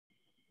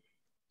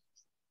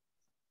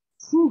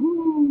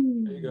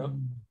you go.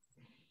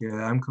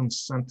 Yeah, I'm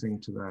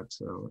consenting to that.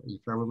 So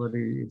if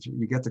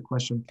you get the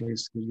question,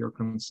 please give your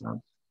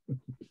consent.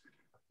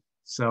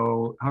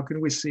 So how can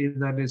we see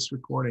that it's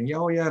recording?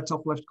 Oh yeah,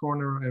 top left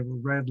corner, a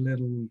red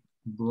little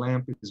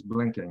lamp is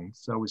blinking.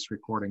 So it's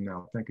recording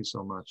now. Thank you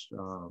so much,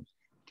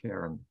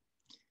 Karen.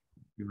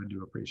 Really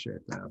do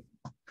appreciate that.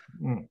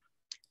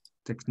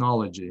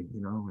 Technology,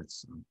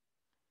 it's,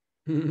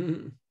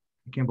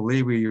 I can't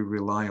believe we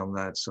rely on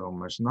that so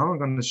much. Now I'm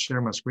going to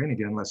share my screen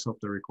again. Let's hope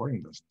the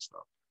recording doesn't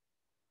stop.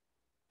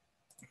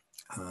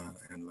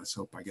 And let's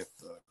hope I get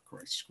the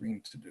correct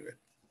screen to do it.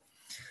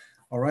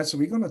 All right, so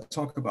we're going to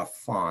talk about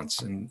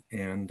fonts, and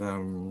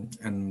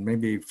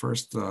maybe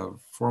first,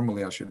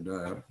 formally, I should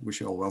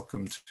wish you all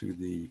welcome to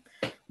the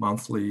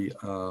monthly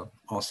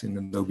Austin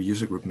Adobe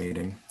User Group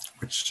meeting,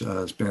 which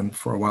has been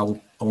for a while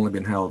only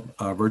been held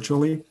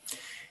virtually.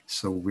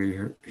 So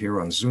we're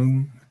here on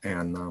Zoom,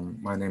 and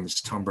my name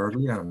is Tom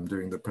Burley. I'm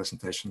doing the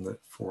presentation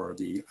for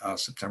the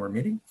September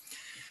meeting.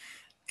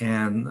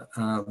 And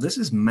this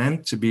is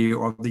meant to be,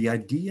 or the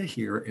idea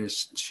here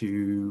is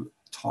to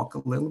talk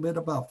a little bit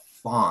about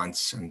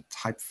fonts and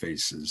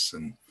typefaces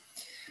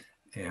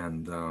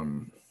and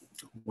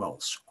well,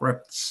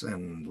 scripts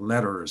and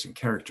letters and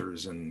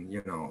characters and,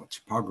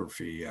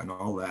 typography and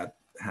all that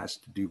has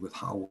to do with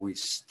how we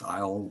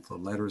style the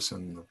letters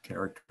and the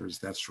characters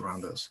that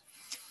surround us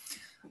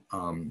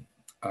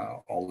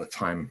all the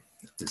time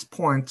at this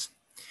point.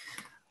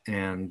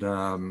 And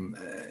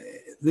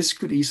this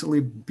could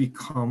easily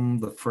become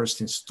the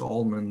first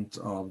installment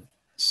of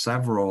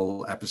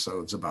several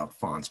episodes about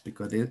fonts,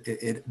 because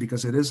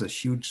it is a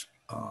huge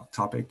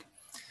topic.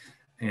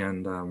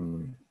 And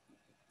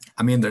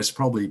I mean, there's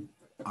probably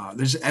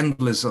there's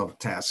endless of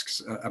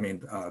tasks.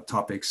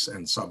 Topics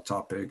and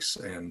subtopics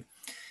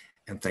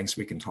and things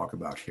we can talk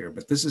about here.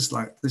 But this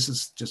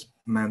is just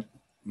meant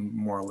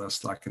more or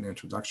less like an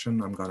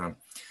introduction. I'm gonna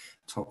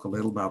talk a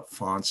little about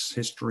fonts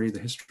history, the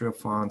history of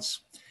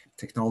fonts,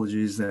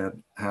 technologies that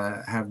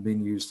have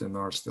been used and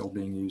are still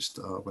being used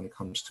when it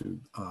comes to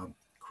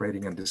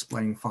creating and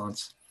displaying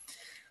fonts.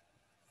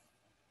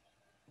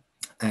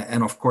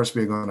 And of course,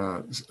 we're going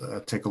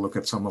to take a look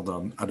at some of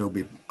the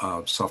Adobe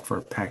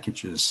software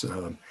packages,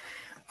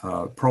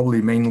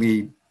 probably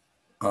mainly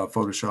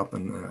Photoshop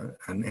and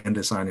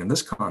InDesign in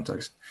this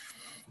context,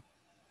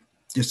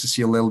 just to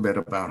see a little bit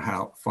about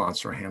how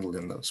fonts are handled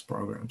in those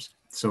programs.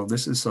 So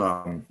this is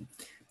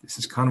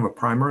kind of a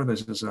primer.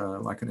 This is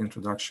like an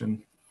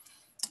introduction.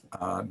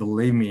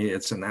 Believe me,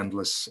 it's an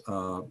endless,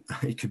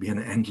 it could be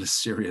an endless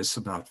series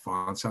about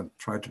fonts. I've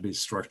tried to be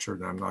structured,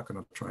 and I'm not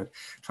going to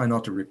try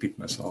not to repeat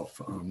myself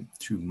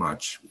too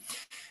much.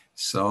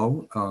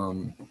 So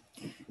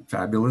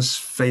fabulous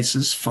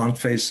faces, font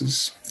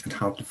faces, and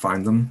how to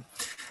find them.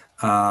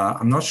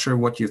 I'm not sure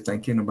what you're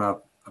thinking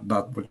about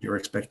what your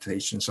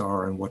expectations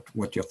are and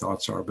what your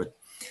thoughts are, but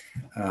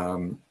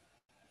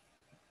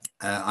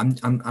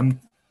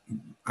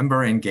I'm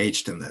very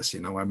engaged in this.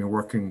 I've been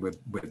working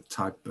with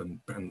type and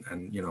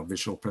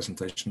visual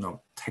presentation of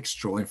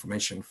textual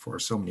information for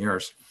so many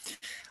years.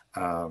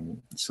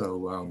 And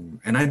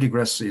I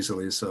digress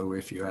easily. So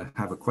if you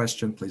have a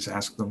question, please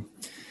ask them.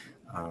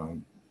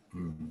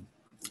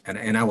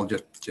 And I will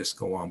just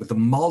go on. But the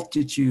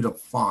multitude of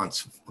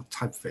fonts, of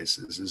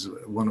typefaces, is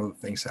one of the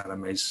things that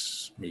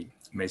amazes me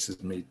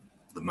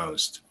the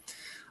most.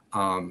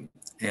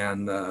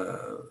 And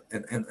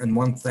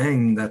one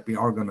thing that we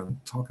are going to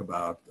talk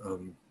about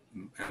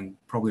and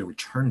probably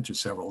return to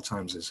several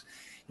times is,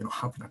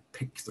 how can I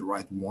pick the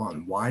right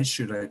one? Why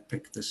should I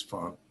pick this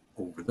font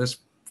over this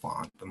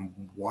font? And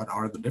what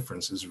are the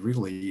differences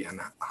really? And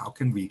how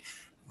can we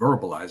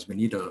verbalize? We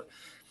need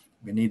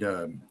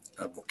a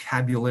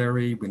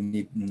vocabulary. We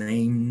need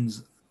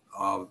names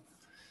on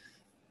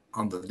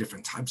the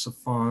different types of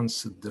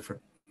fonts, the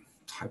different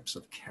types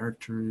of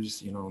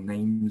characters,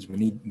 names. We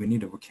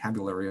need a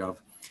vocabulary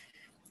of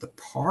the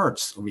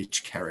parts of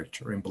each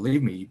character. And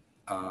believe me,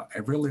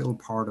 every little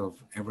part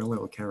of every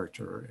little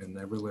character and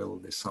every little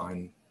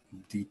design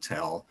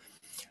detail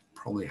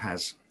probably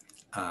has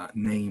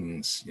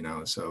names,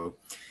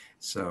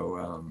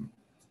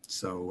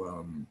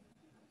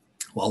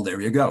 well, there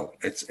you go.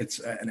 It's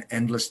an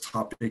endless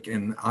topic,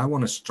 and I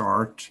want to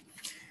start.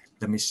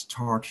 Let me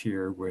start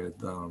here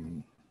with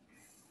not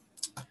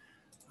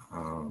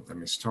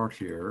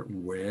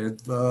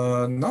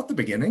the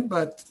beginning,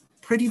 but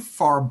pretty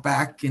far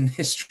back in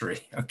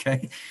history.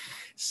 Okay,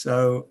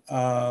 so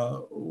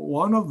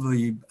one of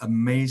the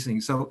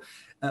amazing.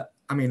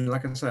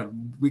 Like I said,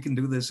 we can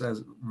do this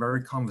as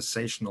very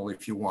conversational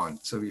if you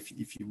want. So if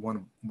you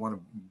want to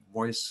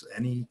voice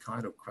any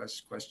kind of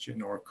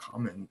question or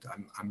comment,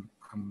 I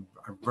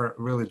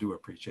really do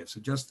appreciate it. So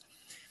just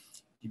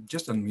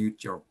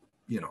unmute your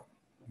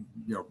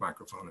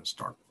microphone and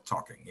start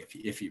talking if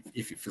you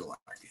feel like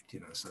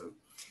it. So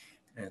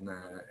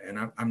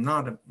I'm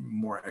not a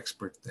more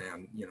expert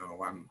than, you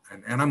know,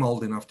 I'm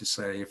old enough to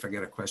say, if I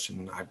get a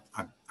question,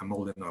 I'm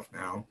old enough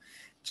now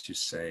to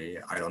say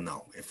I don't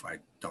know if I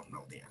don't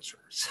know the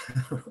answers.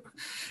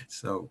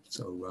 so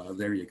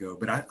there you go.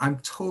 But I'm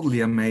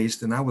totally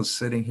amazed, and I was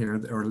sitting here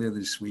earlier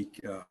this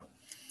week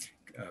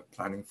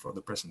planning for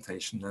the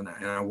presentation, and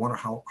I wonder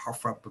how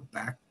far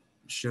back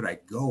should I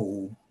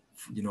go,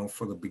 you know,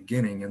 for the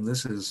beginning. And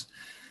this is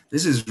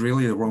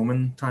really the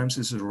Roman times.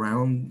 This is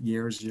around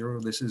year 0.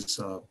 This is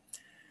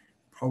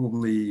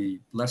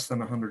probably less than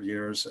 100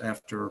 years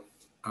after,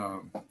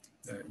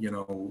 you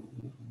know,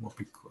 what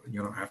we,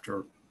 you know,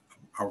 after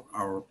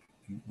our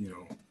you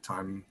know,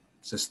 time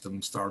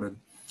system started.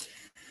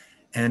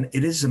 And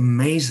it is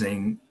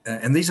amazing.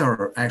 And these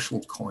are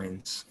actual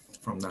coins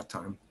from that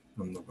time,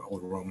 from the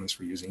old Romans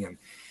were using. And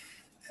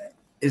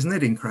isn't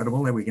it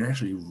incredible that we can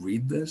actually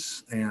read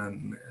this?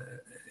 And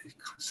it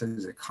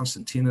says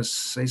Constantinus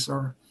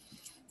Caesar.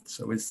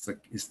 So it's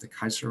the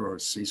Kaiser or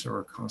Caesar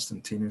or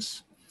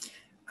Constantinus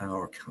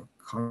or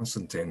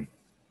Constantine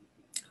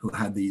who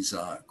had these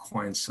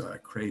coins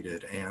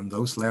created, and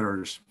those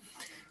letters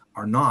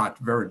are not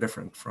very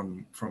different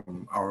from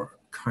our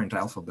current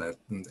alphabet,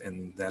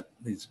 and that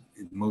is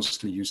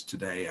mostly used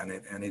today,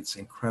 and it's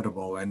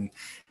incredible. And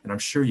I'm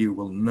sure you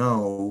will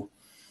know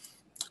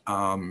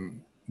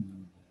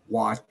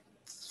what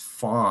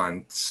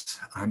fonts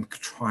I'm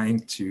trying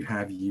to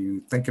have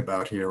you think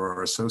about here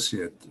or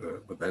associate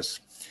with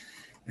this.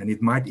 And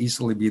it might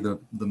easily be the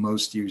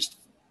most used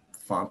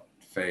font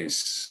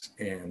face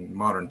in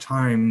modern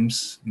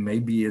times.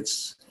 Maybe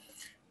it's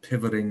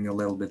pivoting a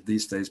little bit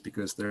these days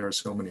because there are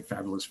so many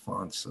fabulous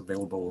fonts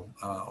available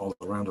all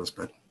around us.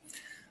 But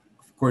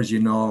of course, you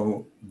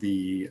know,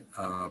 the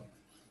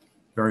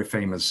very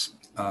famous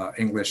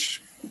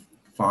English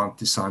font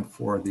designed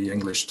for the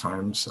English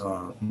Times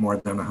more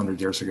than 100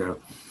 years ago.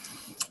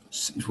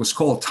 It was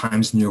called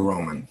Times New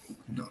Roman,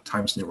 you know,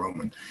 Times New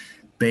Roman,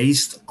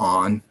 based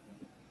on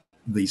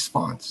these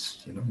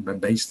fonts, you know,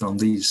 but based on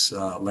these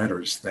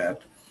letters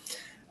that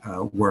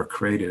were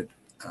created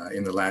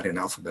in the Latin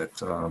alphabet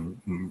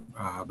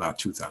about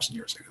 2,000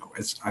 years ago.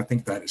 I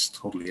think that is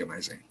totally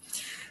amazing.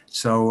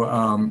 So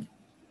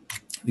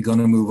we're going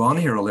to move on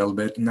here a little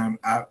bit. And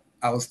I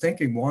was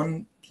thinking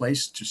one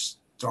place to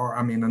start,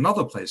 I mean,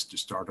 another place to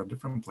start, a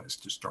different place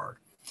to start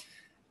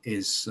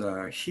is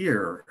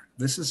here.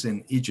 This is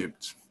in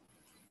Egypt,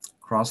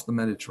 across the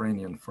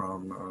Mediterranean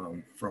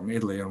from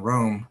Italy and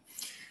Rome.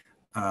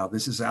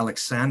 This is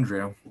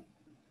Alexandria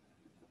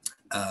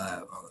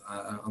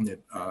on the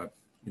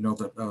you know,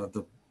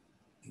 the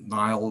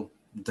Nile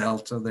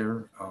Delta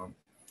there,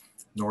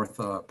 north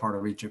part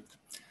of Egypt,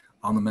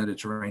 on the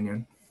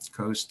Mediterranean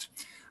coast.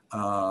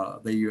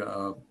 They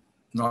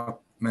not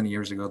many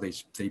years ago they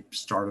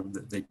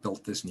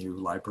built this new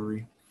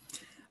library,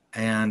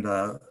 and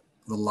the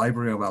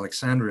Library of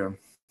Alexandria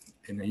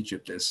in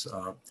Egypt is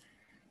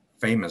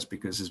famous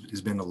because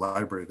it's been a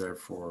library there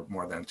for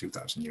more than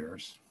 2,000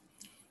 years,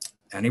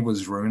 and it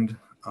was ruined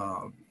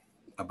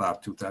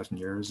about 2,000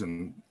 years,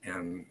 and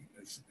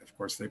of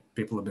course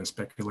people have been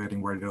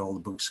speculating, where did all the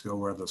books go,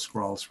 where the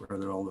scrolls, where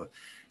did all the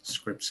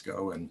scripts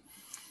go, and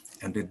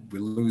did we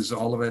lose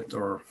all of it,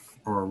 or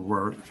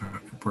were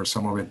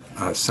some of it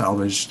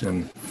salvaged,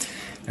 and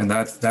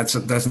that's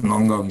an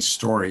ongoing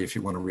story if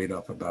you want to read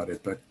up about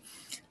it. But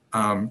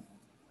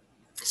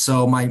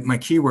so my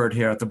keyword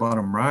here at the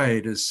bottom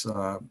right is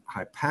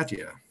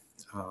Hypatia,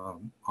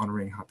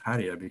 honoring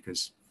Hypatia,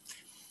 because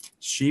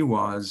she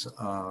was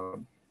a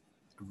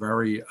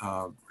very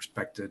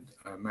respected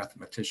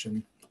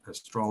mathematician,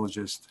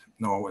 astrologist.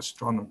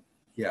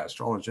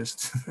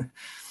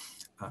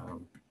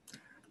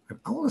 I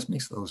always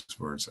mix those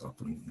words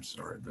up, I'm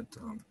sorry, but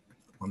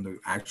when to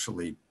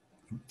actually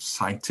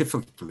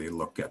scientifically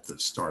look at the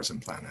stars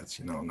and planets,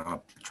 you know,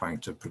 not trying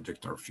to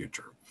predict our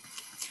future.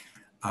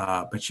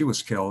 But she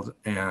was killed,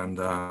 and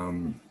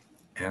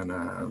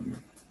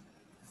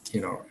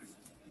you know,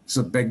 it's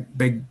a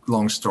big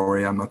long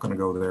story. I'm not going to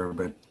go there,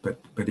 but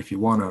if you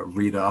want to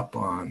read up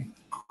on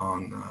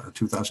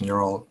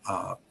 2,000-year-old,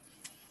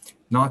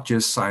 not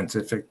just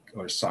scientific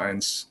or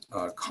science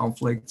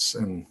conflicts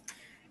and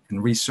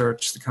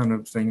research, the kind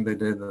of thing they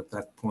did at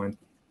that point,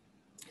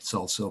 it's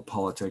also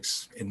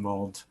politics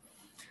involved,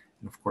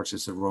 and of course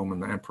it's a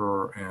Roman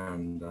emperor,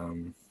 and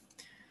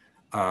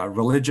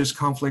religious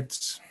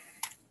conflicts.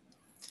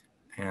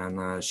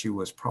 And she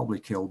was probably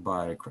killed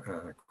by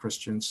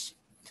Christians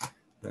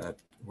that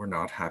were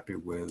not happy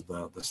with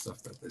the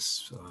stuff that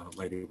this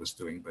lady was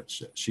doing. But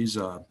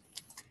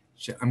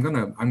I'm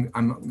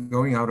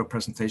going out of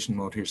presentation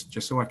mode here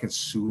just so I can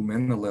zoom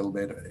in a little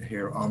bit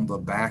here on the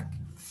back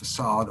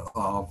facade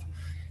of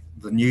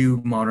the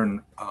new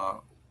modern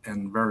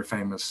and very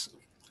famous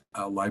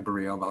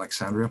Library of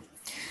Alexandria.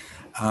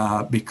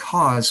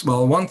 Because,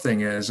 well, one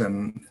thing is,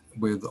 and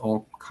with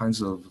all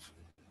kinds of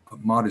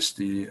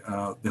modesty,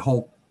 the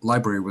whole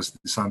library was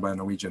designed by a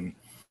Norwegian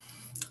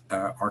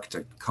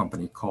architect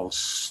company called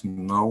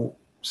Snøhetta.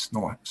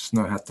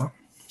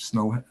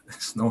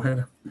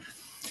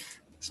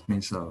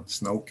 means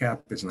snow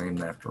cap is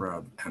named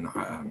after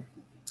the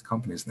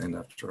company is named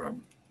after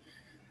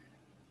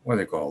what are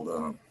they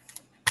called?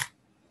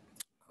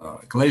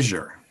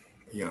 Glacier,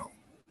 you know,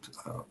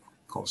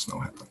 called snow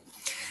happen.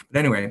 But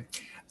anyway,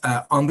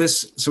 on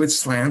this, so it's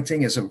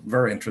slanting is a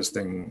very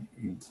interesting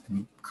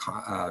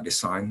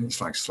design.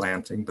 It's like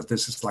slanting, but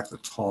this is like the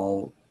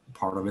tall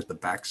part of it, the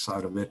back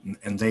side of it.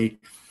 And they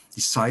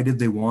decided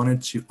they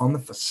wanted to, on the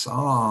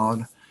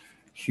facade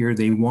here,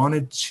 they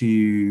wanted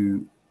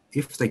to,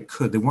 if they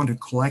could, they wanted to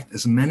collect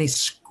as many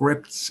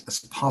scripts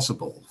as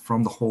possible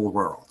from the whole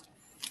world.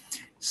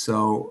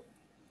 So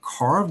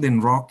carved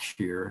in rock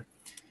here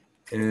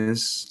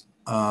is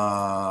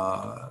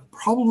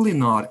probably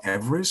not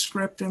every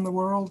script in the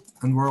world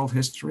and world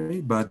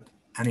history, but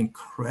an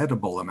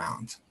incredible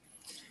amount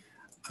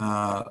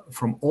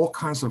from all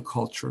kinds of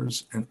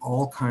cultures and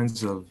all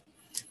kinds of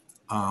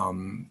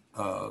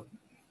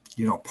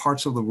you know,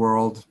 parts of the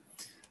world,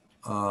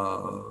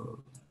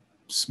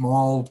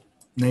 small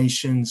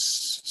nations,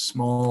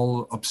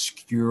 small,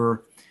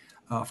 obscure.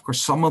 Of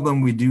course, some of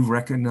them we do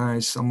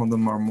recognize. Some of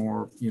them are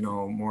more, you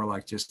know, more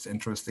like just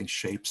interesting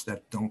shapes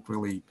that don't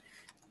really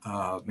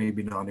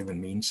maybe not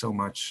even mean so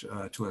much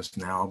to us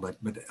now. But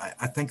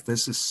I think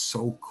this is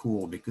so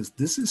cool because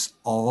this is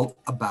all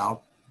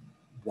about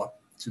what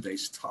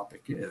today's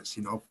topic is.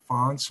 You know,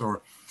 fonts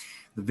or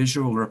the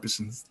visual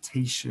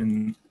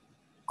representation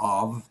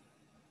of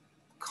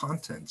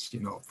contents, you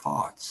know,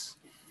 thoughts,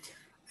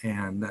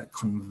 and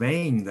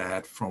conveying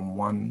that from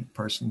one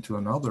person to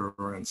another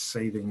and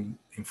saving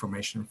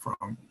information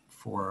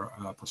for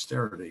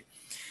posterity.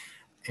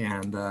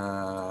 And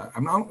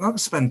I'm not going to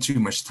spend too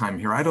much time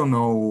here. I don't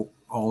know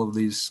all of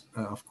these.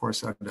 Of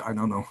course, I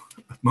don't know.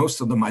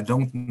 Most of them I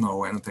don't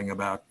know anything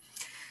about.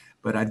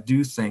 But I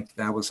do think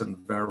that was a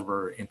very,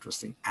 very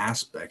interesting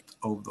aspect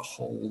of the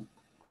whole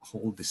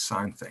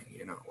design thing,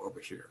 you know, over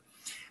here.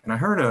 And I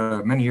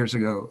heard many years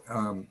ago,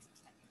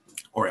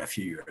 or a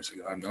few years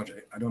ago, I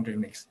don't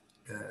even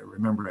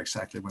remember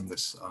exactly when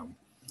this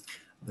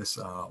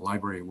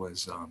library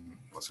was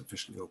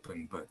officially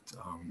open, but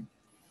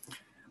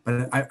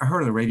I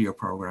heard a radio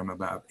program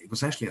about, it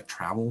was actually a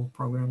travel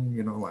program,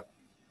 you know, like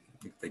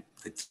they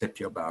tip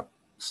you about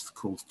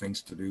cool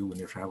things to do when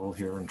you travel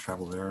here and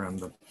travel there, and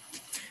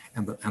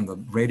the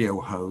radio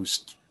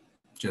host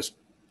just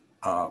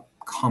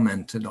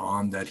commented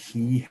on that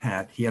he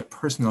had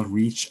personally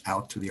reached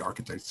out to the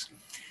architects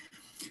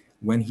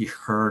when he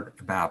heard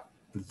about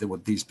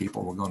what these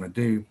people were going to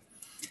do,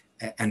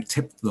 and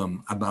tipped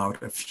them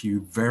about a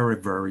few very,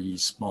 very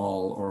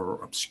small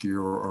or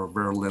obscure or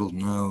very little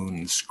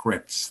known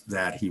scripts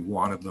that he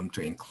wanted them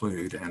to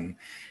include. And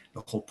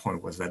the whole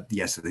point was that,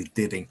 yes, they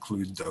did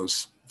include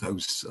those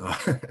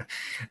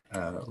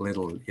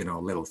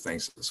little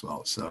things as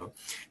well. So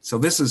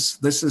this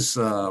is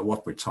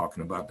what we're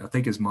talking about. I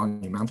think it's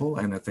monumental,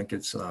 and I think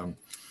it's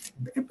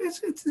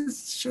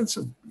sheds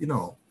a, you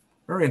know,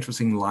 very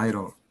interesting light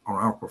on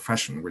our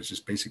profession, which is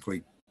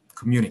basically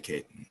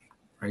communicating,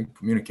 right?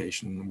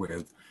 Communication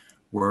with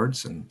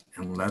words and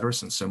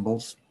letters and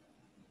symbols.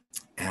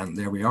 And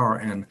there we are.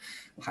 And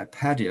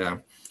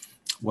Hypatia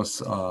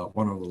was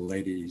one of the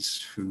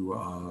ladies who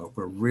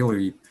were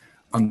really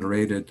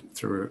underrated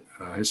through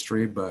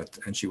history,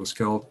 and she was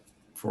killed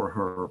for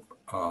her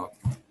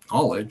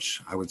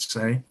knowledge, I would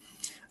say,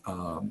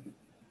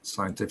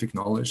 scientific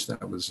knowledge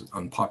that was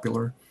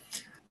unpopular.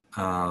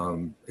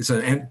 It's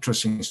an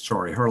interesting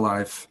story, her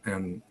life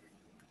and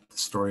the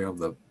story of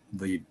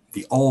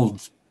the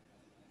old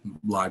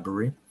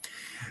library,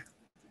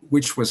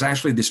 which was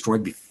actually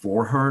destroyed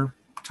before her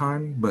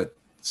time, but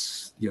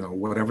you know,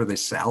 whatever they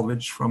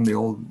salvaged from the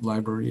old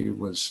library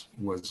was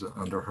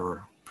under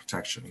her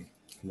protection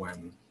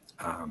when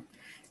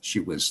she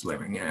was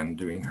living and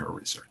doing her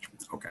research.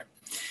 Okay,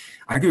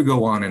 I could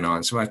go on and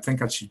on, so I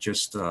think I should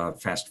just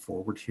fast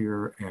forward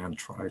here and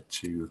try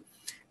to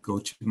go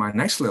to my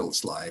next little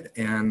slide.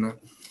 And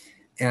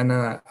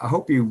I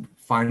hope you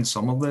find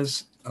some of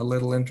this a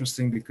little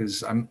interesting,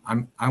 because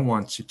I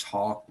want to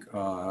talk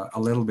a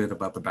little bit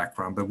about the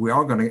background, but we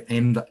are going to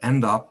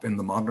end up in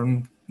the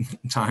modern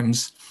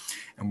times,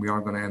 and we are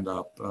going to end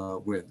up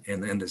with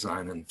in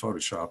InDesign and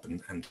Photoshop,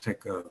 and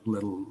take a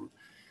little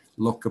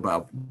look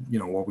about, you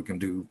know, what we can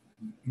do,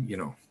 you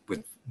know,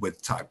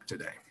 with type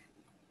today.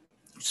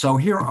 So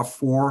here are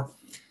four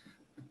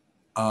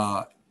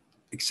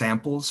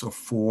examples of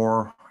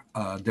four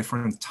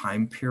different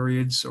time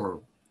periods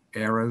or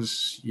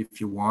eras,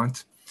 if you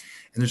want.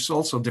 And there's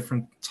also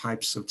different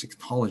types of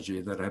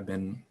technology that have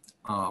been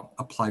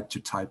applied to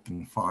type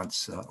and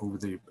fonts over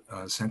the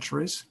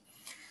centuries.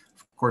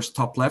 Of course,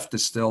 top left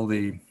is still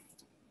the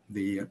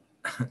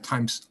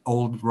Times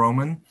Old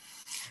Roman,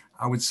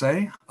 I would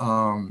say.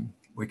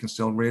 We can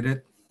still read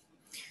it.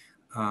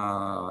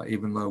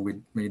 Even though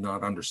we may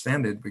not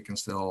understand it, we can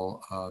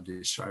still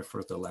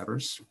decipher the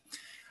letters.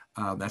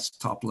 That's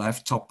top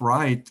left. Top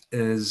right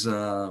is,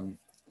 so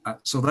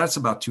that's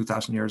about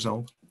 2,000 years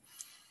old.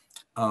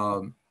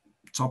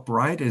 Top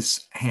right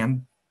is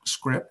hand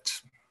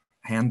script,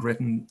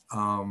 handwritten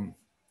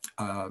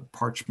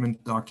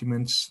parchment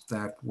documents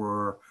that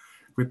were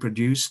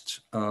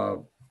reproduced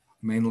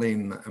mainly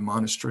in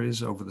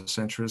monasteries over the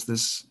centuries.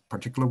 This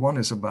particular one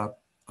is about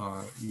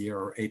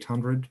year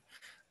 800,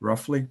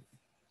 roughly.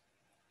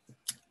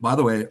 By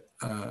the way,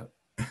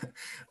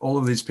 all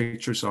of these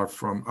pictures are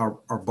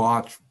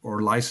bought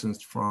or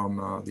licensed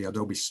from the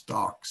Adobe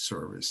stock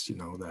service, you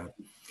know,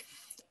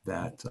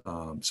 that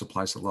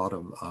supplies a lot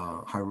of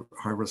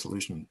high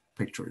resolution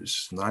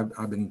pictures. And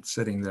I've been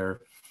sitting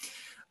there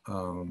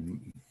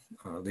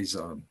these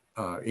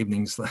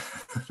evenings the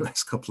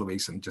last couple of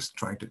weeks and just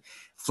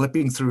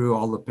flipping through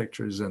all the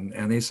pictures, and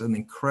it's an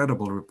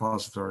incredible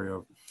repository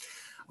of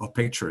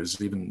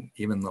pictures,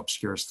 even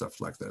obscure stuff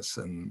like this.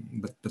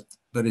 And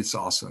but it's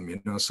awesome,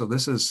 you know. So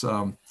this is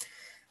a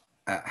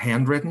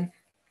handwritten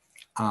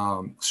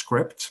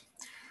script.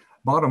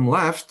 Bottom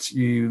left,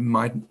 you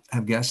might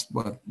have guessed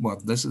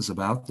what this is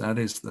about. That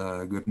is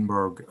the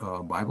Gutenberg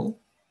Bible,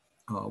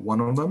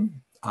 one of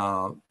them.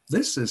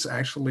 This is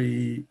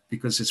actually,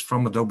 because it's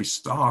from Adobe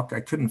stock,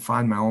 I couldn't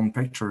find my own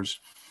pictures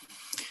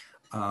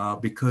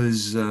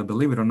because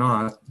believe it or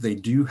not, they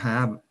do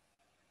have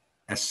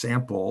a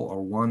sample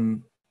or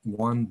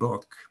one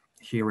book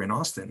here in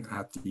Austin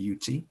at the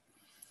UT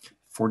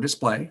for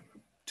display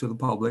to the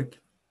public.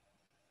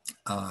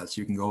 So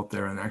you can go up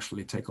there and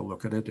actually take a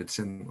look at it. It's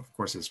in, of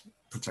course, it's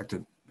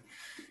protected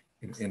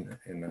in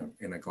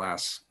a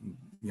glass,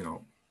 you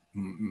know,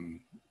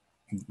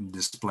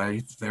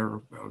 display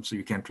there, so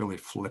you can't really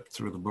flip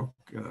through the book.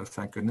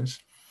 Thank goodness.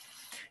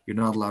 You're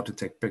not allowed to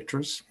take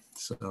pictures,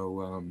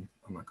 so I'm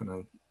not going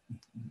to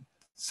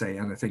say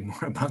anything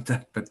more about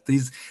that. But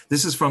this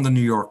is from the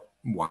New York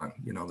one.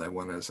 You know, that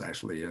one is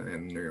actually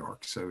in New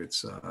York, so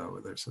it's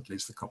there's at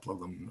least a couple of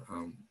them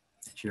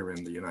here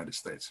in the United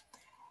States.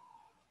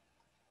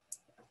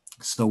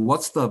 So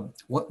what's the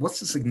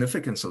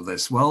significance of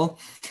this? Well,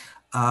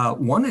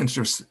 one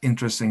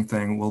interesting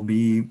thing will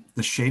be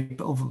the shape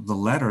of the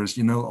letters.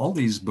 You know, all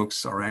these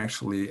books are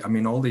actually, I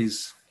mean,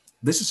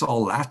 this is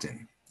all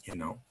Latin, you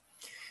know.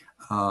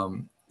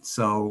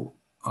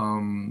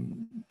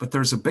 But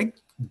there's a big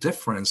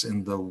difference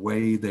in the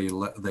way the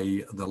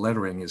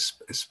lettering is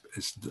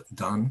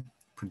done,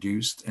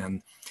 produced.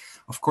 And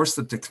of course,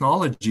 the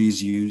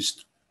technologies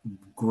used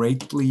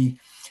greatly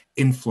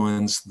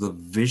influence the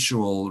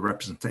visual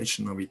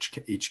representation of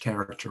each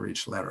character,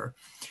 each letter.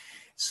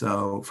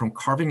 So from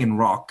carving in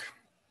rock,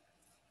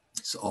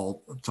 it's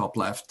all top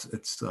left,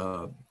 it's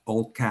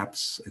old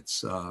caps,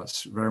 it's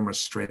very much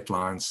straight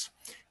lines.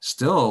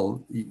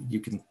 Still,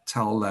 you can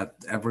tell that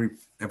every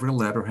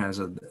letter has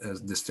a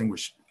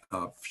distinguished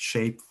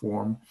shape,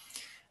 form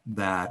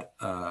that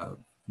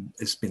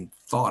has been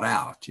thought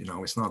out, you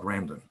know, it's not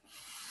random.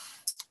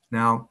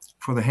 Now,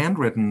 for the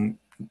handwritten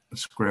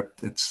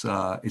script,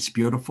 it's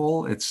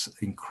beautiful, it's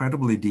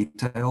incredibly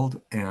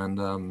detailed, and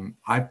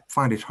I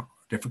find it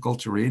difficult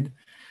to read,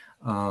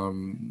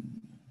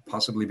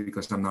 possibly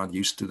because I'm not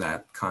used to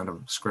that kind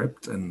of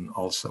script, and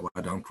also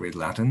I don't read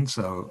Latin,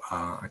 so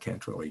I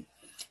can't really,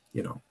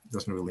 you know, it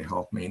doesn't really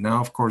help me. Now,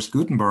 of course,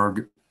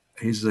 Gutenberg,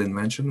 his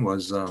invention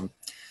was, of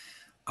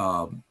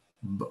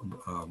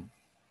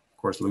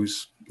course,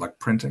 loose, like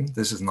printing.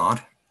 This is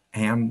not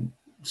hand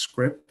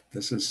script,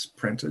 this is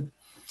printed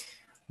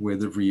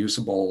with a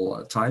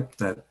reusable type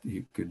that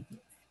you could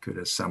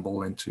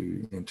assemble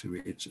into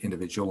each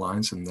individual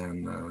lines and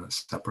then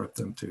separate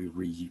them to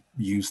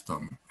reuse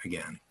them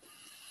again,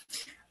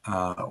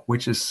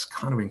 which is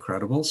kind of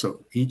incredible.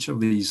 So each of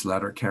these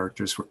letter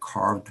characters were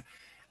carved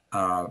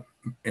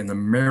in a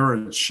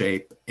mirrored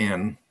shape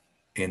in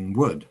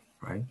wood,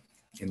 right?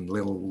 In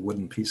little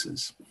wooden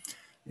pieces.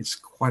 It's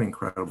quite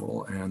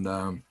incredible. And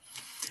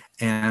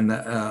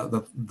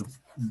the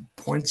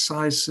point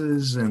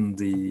sizes and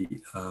the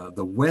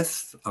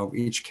width of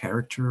each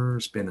character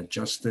has been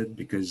adjusted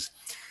because,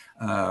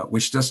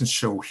 which doesn't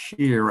show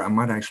here. I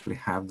might actually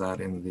have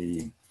that in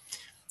the,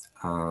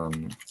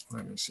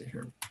 let me see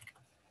here.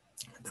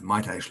 That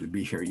might actually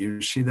be here. You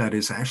see that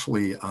is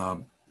actually,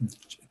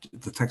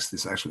 the text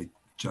is actually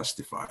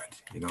justified,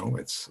 you know,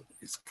 it's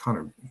kind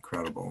of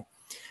incredible.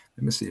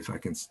 Let me see if I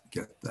can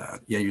get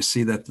that. Yeah, you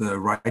see that the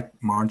right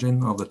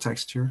margin of the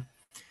text here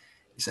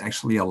is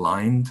actually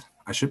aligned.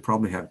 I should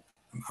probably have,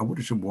 I would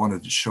have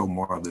wanted to show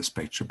more of this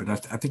picture, but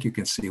I think you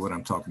can see what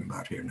I'm talking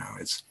about here now.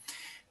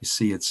 You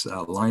see it's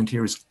aligned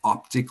here, is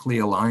optically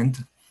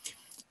aligned.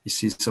 You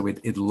see, so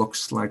it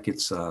looks like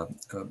it's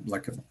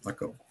like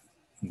a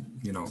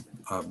you know,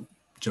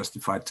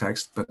 justified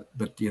text,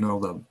 but you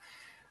know,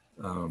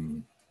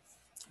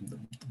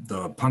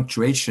 the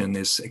punctuation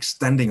is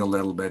extending a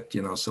little bit,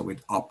 you know, so it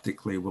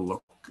optically will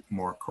look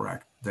more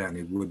correct than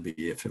it would be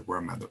if it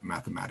were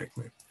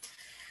mathematically.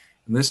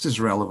 And this is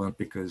relevant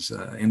because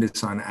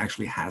InDesign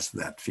actually has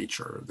that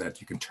feature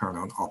that you can turn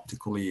on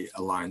optically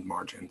aligned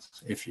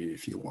margins if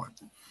you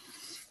want.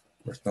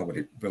 Of course,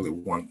 nobody really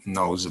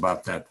knows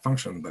about that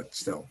function, but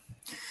still.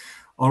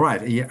 All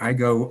right, yeah, I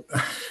go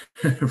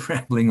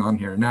rambling on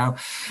here. Now,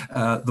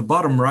 the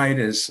bottom right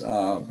is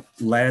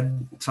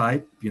lead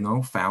type, you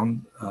know,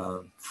 found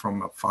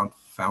from a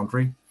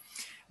foundry.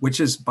 which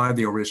is by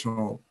the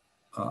original,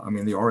 I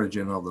mean, the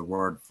origin of the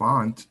word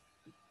font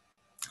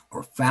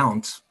or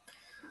fount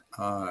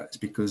is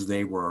because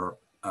they were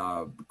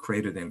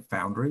created in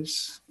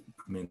foundries.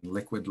 I mean,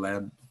 liquid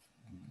lead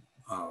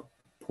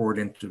poured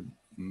into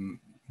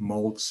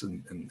molds,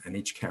 and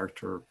each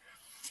character,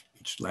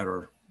 each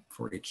letter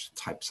for each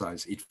type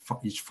size, each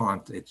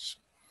font, each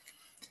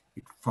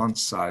font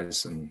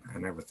size and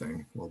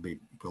everything will be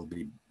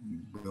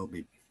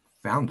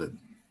founded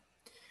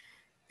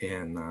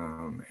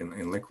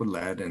in liquid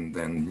lead and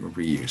then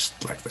reused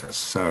like this.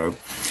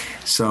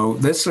 So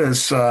this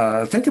is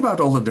think about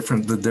all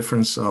the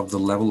difference of the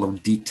level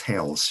of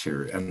details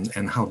here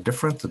and how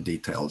different the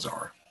details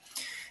are.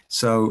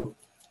 So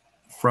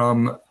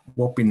from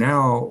what we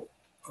now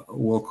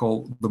will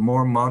call the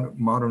more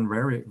modern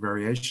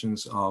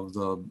variations of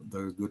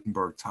the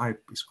Gutenberg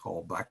type is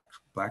called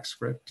black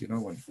script. You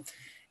know, when it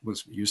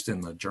was used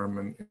in the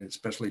German,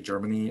 especially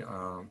Germany,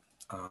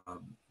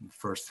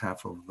 first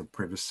half of the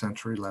previous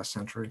century, last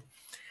century,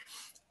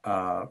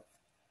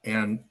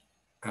 and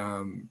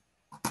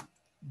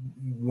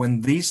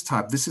when these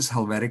type, this is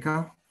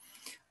Helvetica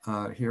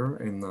here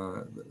in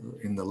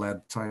the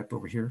lead type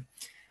over here.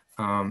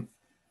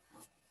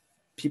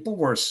 People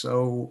were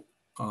so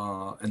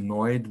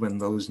annoyed when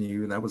those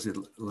new, that was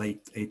the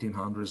late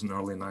 1800s and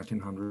early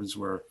 1900s,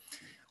 where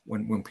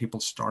when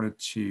people started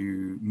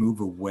to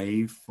move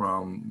away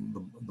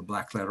from the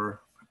black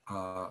letter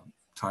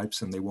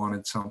types and they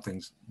wanted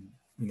something,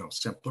 you know,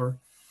 simpler.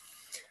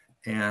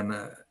 And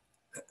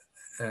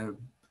a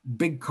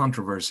big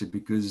controversy,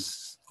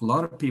 because a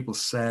lot of people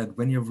said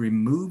when you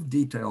remove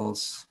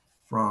details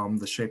from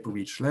the shape of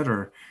each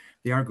letter,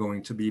 they are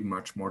going to be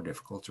much more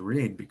difficult to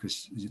read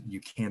because you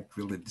can't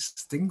really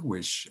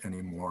distinguish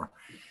anymore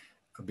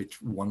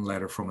one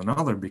letter from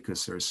another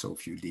because there's so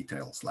few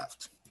details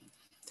left.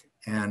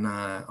 And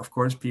of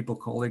course, people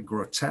call it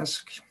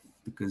grotesque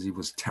because it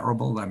was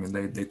terrible. I mean,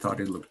 they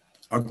thought it looked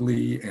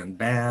ugly and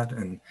bad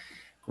and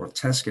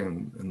grotesque.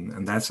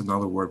 And that's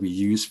another word we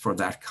use for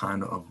that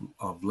kind of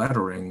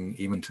lettering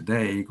even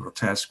today,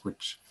 grotesque,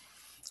 which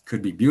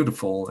could be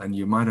beautiful. And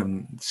you might have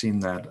seen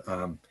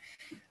that.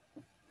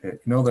 You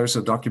know, there's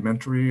a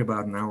documentary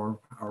about an hour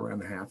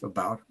and a half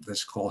about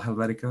this called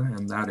Helvetica,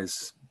 and that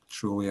is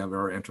truly a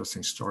very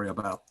interesting story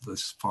about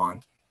this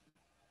font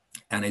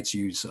and its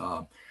use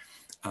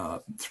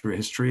through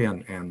history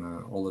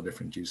and all the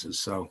different uses.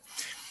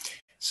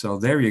 So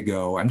there you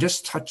go. I'm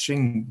just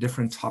touching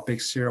different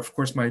topics here. Of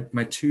course,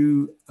 my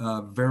two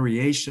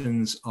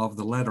variations of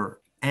the letter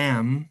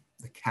M,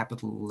 the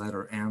capital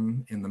letter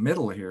M in the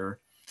middle here,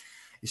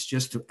 is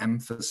just to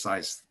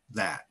emphasize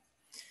that.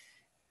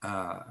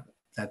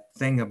 That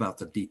thing about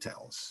the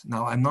details.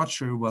 Now, I'm not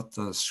sure what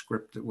the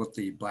script, what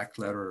the black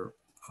letter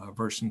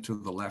version to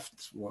the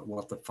left,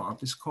 what the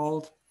font is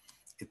called.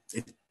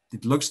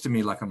 It looks to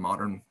me like a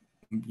modern,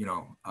 you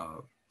know,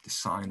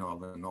 design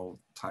of an old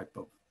type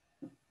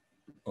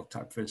of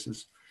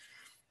typefaces,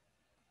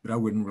 but I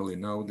wouldn't really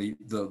know. The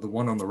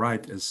one on the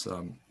right is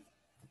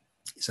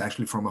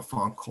actually from a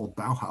font called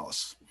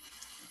Bauhaus,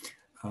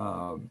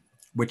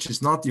 which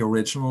is not the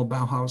original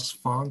Bauhaus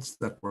fonts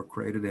that were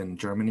created in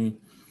Germany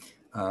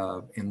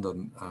in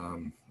the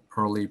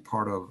early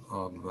part of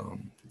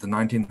the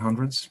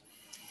 1900s,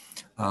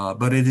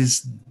 but it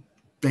is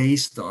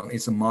based on,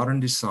 it's a modern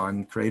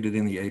design created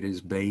in the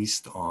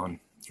 80s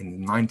in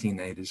the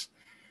 1980s,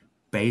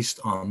 based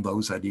on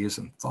those ideas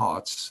and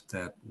thoughts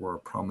that were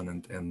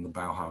prominent in the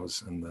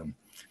Bauhaus and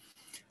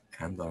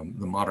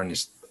the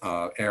modernist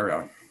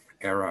era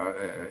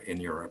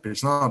in Europe.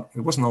 It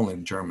wasn't only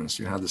the Germans.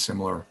 You had the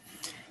similar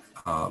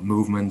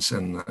movements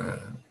and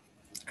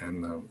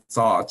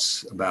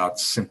thoughts about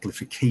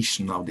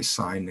simplification of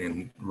design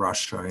in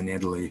Russia and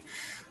Italy,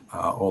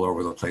 all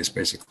over the place,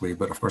 basically.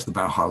 But of course, the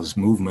Bauhaus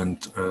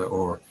movement,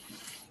 or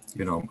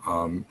you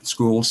know,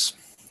 schools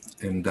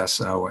in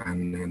Dessau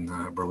and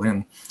in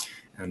Berlin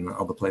and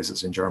other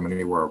places in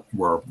Germany were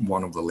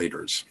one of the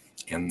leaders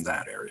in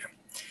that area.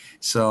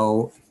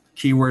 So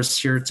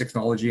keywords here: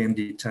 technology and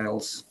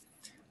details.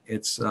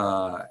 It's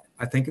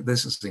I think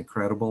this is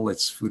incredible.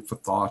 It's food for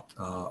thought.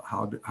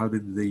 How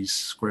did these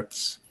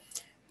scripts,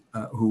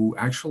 who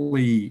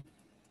actually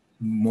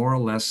more or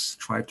less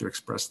try to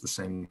express the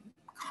same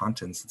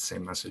contents, the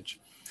same message,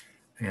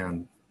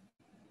 and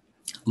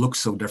look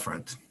so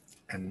different,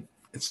 and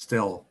it's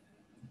still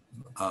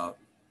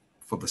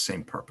for the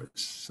same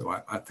purpose. So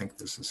I think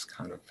this is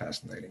kind of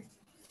fascinating.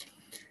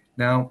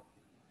 Now,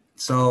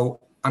 so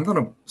I'm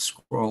going to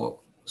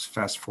scroll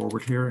fast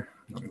forward here.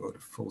 I'm going to go to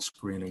full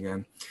screen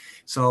again.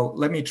 So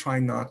let me try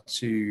not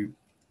to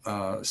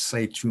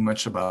say too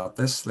much about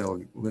this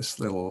little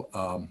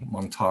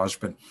montage,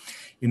 but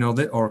you know,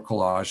 or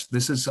collage.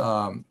 This is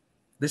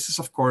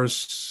of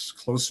course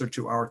closer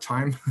to our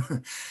time.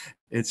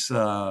 It's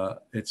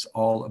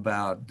all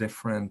about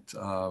different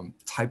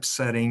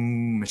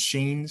typesetting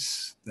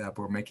machines that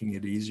were making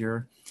it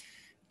easier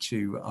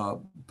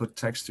to put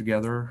text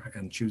together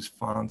and choose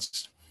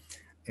fonts.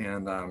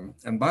 And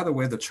by the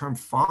way, the term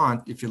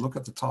font, if you look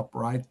at the top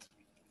right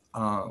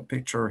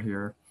picture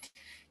here,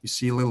 You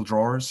see little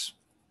drawers,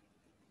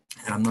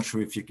 and I'm not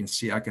sure if you can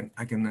see. I can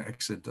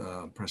exit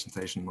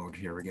presentation mode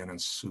here again and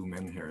zoom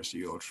in here, so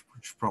you'll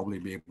should probably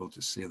be able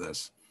to see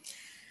this.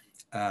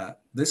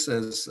 This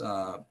is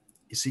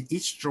you see,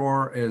 each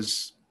drawer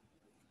is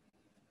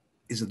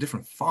a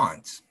different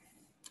font,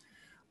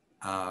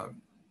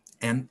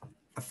 and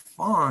a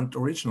font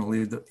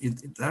originally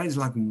that is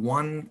like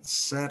one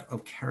set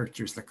of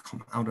characters that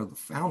come out of the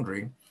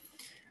Foundry.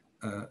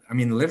 I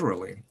mean,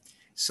 literally.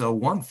 So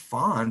one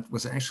font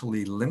was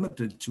actually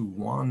limited to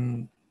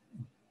one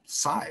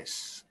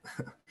size,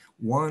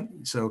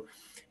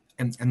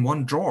 and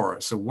one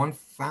drawer. So one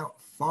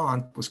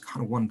font was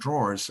kind of one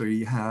drawer. So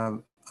you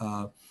have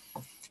the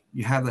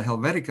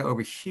Helvetica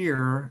over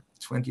here,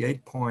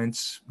 28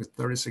 points with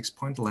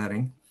 36-point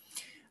leading.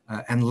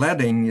 And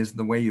leading is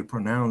the way you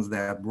pronounce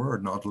that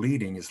word, not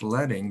leading. It's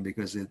leading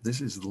because this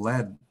is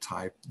lead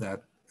type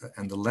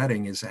and the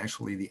leading is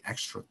actually the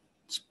extra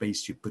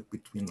space you put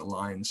between the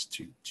lines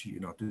to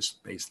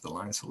space the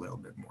lines a little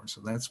bit more.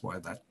 So that's why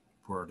that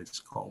word is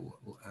called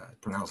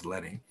pronounced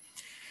leading.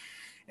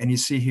 And you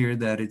see here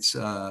that it's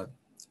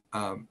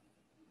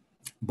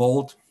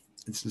bold.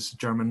 This is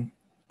German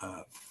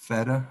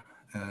Feder,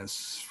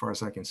 as far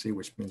as I can see,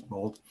 which means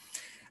bold.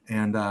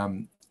 And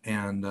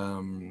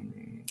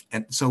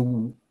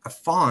so a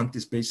font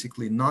is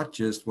basically not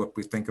just what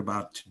we think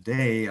about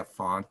today, a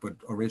font, but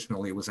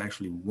originally it was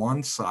actually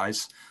one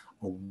size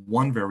or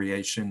one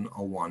variation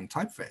or one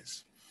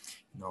typeface.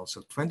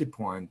 So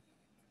 20-point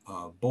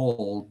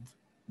bold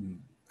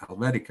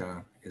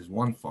Helvetica is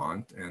one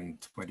font, and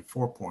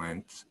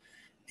 24-point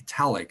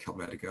italic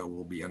Helvetica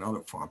will be another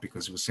font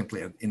because it was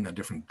simply in a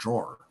different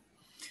drawer.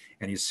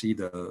 And you see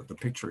the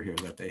picture here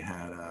that they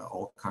had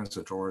all kinds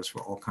of drawers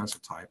for all kinds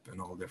of type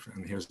and all different.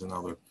 And here's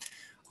another,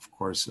 of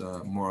course,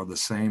 more of the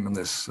same. And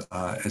this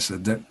is a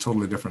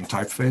totally different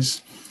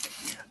typeface.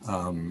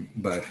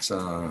 But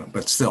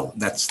still,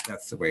 that's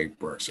the way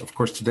it works. Of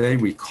course, today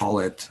we call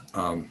it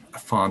a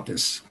font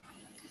is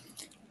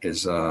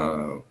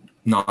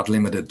not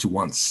limited to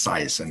one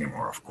size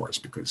anymore, of course,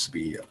 because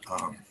we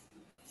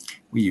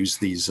use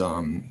these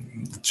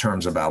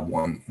terms about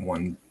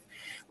one.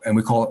 And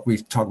we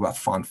talk about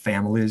font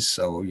families.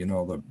 So,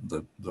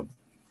 the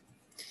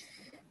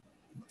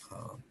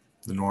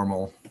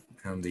normal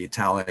and the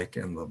italic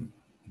and the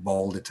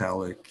bold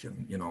italic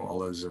and, all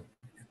those,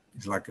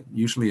 it's like,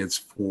 usually it's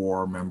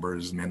 4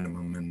 members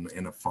minimum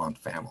in a font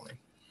family.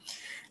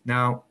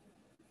 Now,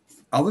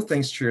 other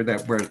things here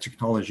where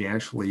technology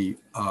actually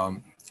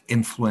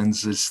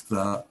influences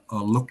the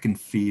look and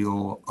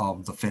feel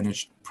of the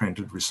finished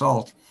printed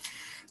result.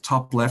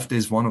 Top left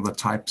is one of the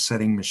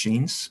typesetting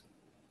machines.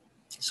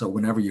 So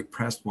whenever you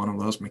press one of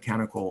those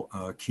mechanical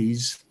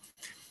keys,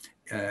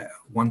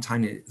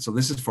 so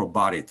this is for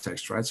body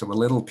text, right? So a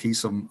little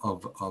piece of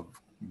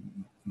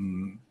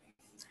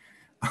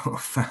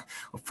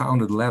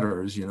founded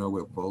letters,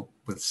 will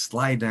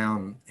slide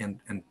down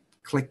and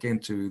click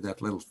into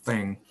that little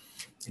thing,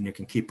 and you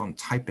can keep on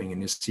typing,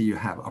 and you see you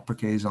have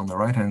uppercase on the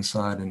right-hand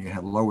side and you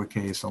have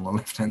lowercase on the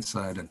left-hand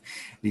side, and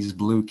these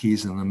blue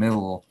keys in the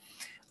middle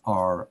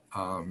are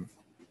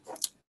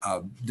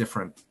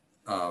different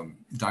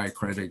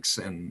diacritics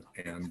and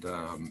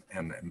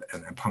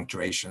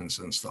punctuations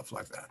and stuff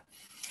like that.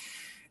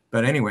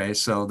 But anyway,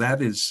 so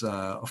that is,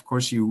 of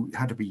course, you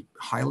had to be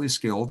highly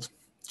skilled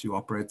to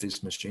operate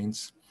these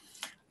machines,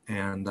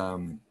 and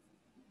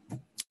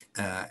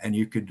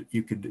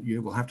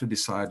you will have to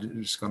decide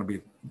it's going to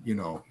be,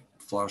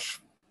 flush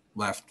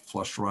left,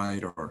 flush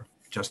right, or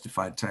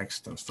justified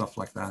text and stuff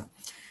like that.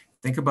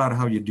 Think about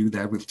how you do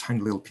that with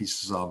tiny little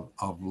pieces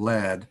of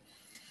lead.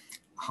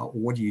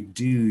 What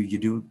do?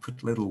 You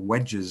put little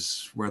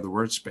wedges where the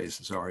word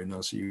spaces are,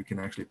 so you can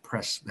actually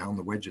press down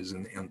the wedges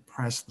and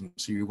press them,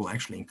 so you will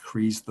actually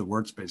increase the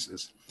word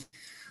spaces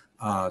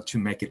to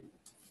make it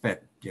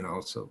fit,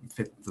 so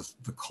fit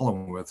the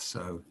column width,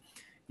 so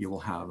you will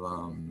have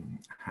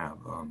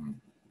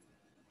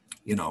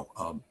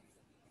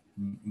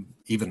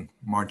even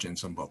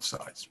margins on both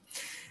sides.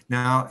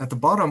 Now, at the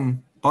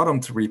bottom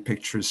 3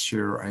 pictures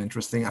here are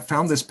interesting. I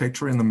found this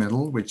picture in the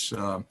middle, which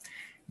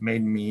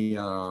made me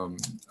a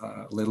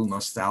little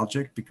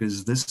nostalgic,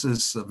 because this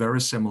is very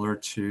similar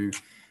to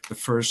the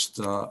first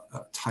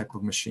type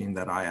of machine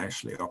that I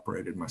actually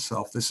operated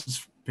myself.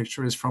 This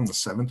picture is from the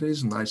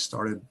 70s, and I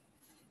started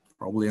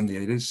probably in the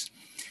 80s.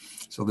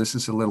 So this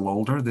is a little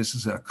older. This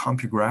is a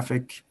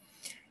CompuGraphic.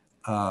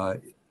 I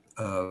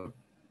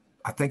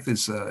think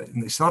this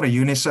it's not a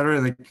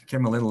Unisetter, that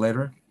came a little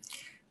later,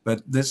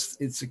 but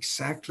it's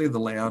exactly the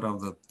layout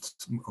of the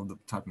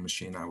type of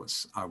machine I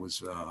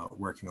was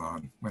working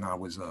on when I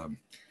was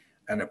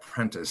an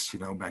apprentice,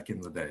 back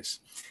in the days.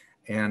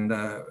 And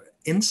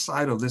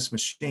inside of this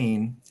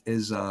machine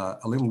is a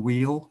little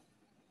wheel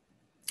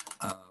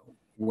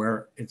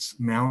where it's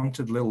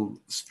mounted little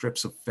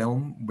strips of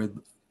film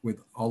with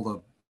all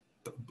the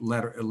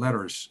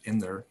letters in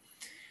there.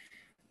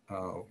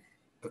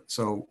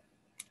 So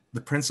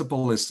the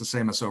principle is the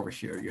same as over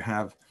here. You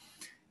have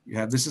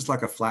this is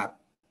like a flat,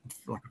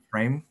 like a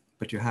frame,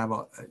 but you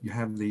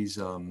have these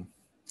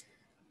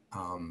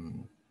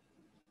um,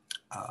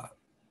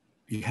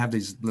 you have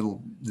this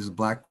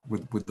black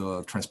with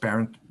the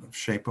transparent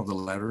shape of the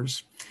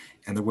letters,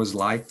 and there was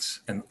light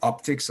and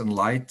optics and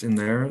light in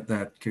there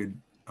that could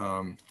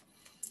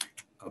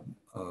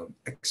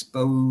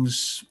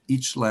expose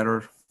each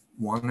letter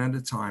one at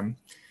a time,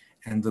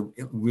 and the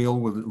wheel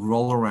would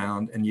roll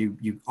around, and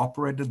you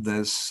operated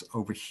this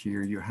over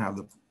here. You have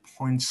the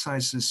point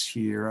sizes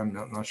here. I'm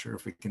not sure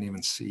if we can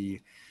even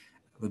see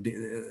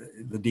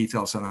the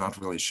details are not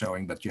really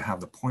showing, but you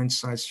have the point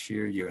size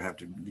here. You have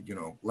to,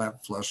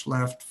 left, flush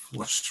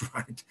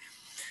right.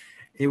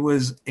 It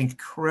was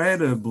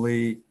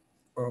incredibly,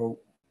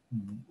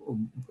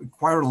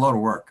 quite a lot of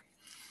work.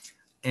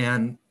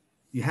 And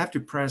you have to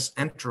press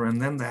enter,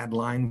 and then that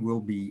line will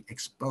be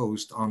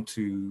exposed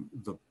onto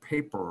the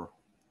paper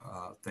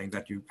thing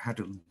that you had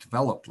to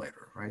develop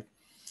later, right?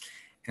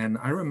 And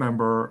I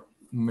remember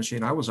the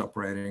machine I was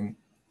operating,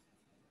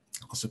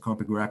 also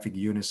copywriting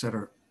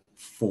Unisetter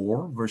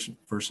 4, version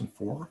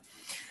 4.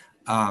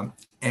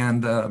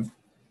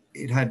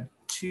 It had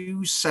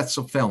 2 sets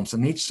of films,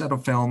 and each set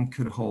of film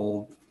could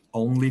hold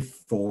only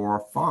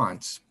 4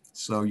 fonts.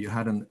 So you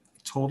had a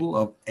total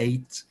of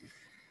 8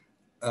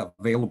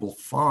 available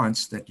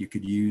fonts that you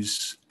could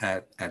use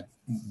at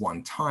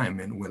one time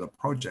and with a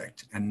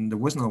project. And there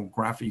was no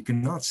graphic. You could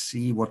not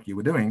see what you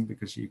were doing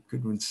because you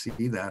couldn't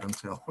see that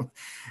until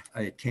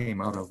it came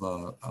out of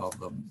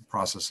the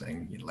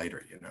processing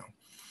later,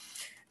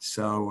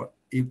 So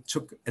it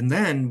took, and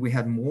then we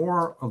had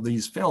more of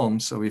these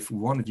films. So if we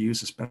wanted to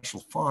use a special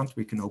font,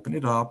 we can open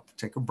it up,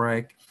 take a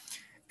break,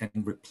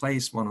 and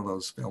replace one of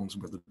those films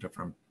with a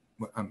different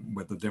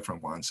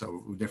one.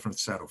 So a different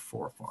set of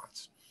 4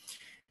 fonts.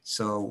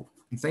 So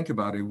think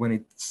about it, when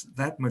it's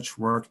that much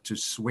work to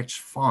switch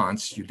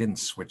fonts, you didn't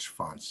switch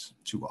fonts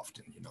too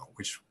often,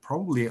 which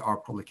probably our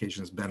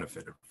publications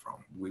benefited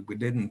from. We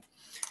didn't,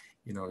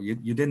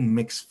 you didn't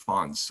mix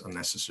fonts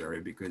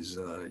unnecessary because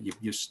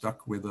you're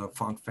stuck with a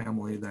font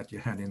family that you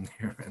had in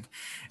there,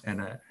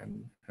 and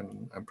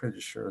I'm pretty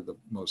sure that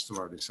most of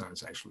our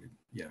designs actually,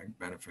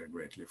 benefited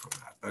greatly from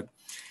that. But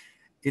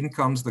in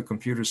comes the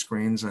computer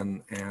screens,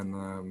 and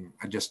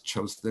I just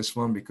chose this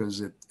one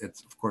because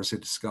it's of course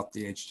it's got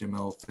the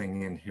HTML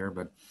thing in here,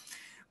 but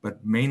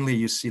mainly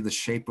you see the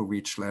shape of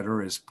each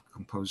letter is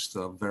composed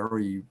of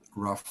very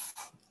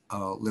rough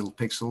little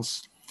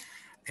pixels.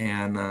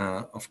 And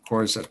of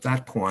course, at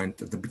that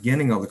point, at the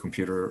beginning of the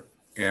computer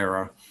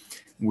era,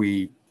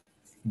 we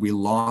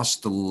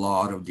lost a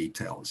lot of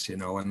details,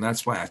 and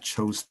that's why I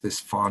chose this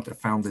font. I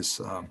found this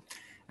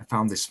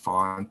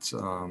font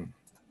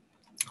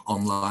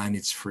online.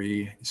 It's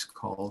free. It's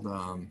called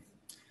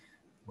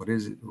what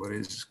is it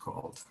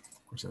called? Of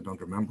course, I don't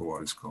remember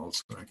what it's called,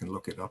 so I can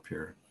look it up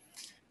here.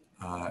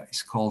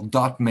 It's called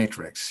Dot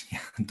Matrix.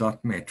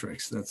 Dot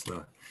Matrix. That's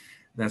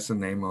the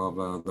name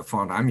of the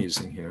font I'm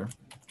using here.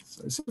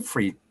 So it's a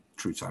free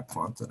TrueType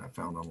font that I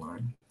found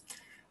online.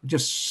 I'm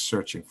just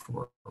searching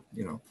for,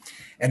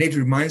 and it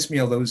reminds me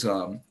of those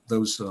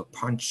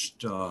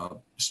punched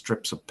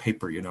strips of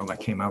paper, that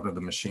came out of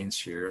the machines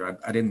here.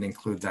 I didn't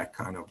include that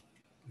kind of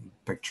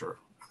picture,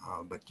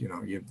 but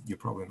you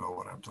probably know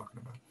what I'm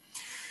talking about.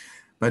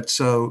 But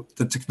so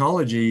the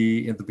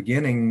technology in the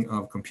beginning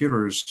of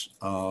computers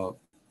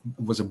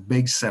was a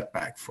big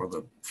setback for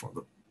the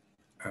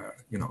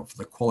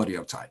quality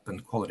of type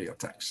and quality of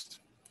text.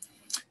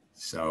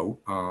 So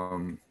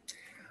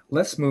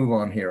let's move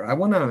on here.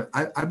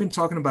 I've been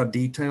talking about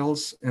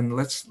details, and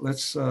let's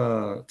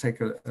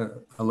take a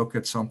look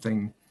at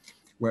something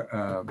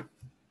where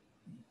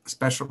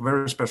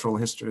very special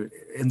history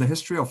in the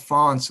history of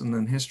fonts, and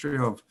in the history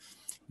of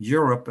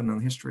Europe, and in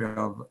the history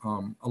of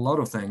a lot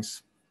of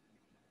things.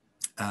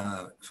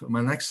 So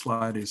my next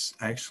slide is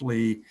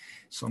actually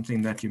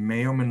something that you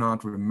may or may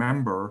not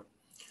remember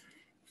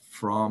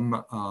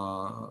from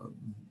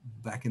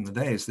back in the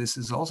days. This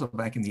is also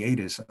back in the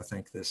 80s, I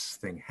think this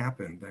thing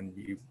happened. And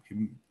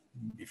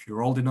if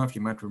you're old enough,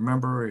 you might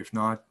remember. If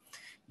not,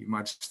 you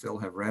might still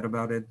have read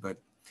about it. But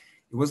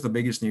it was the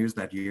biggest news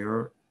that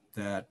year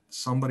that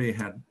somebody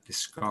had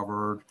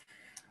discovered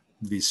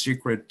the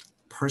secret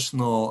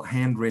personal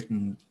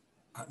handwritten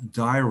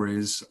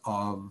diaries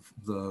of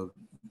the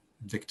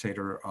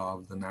dictator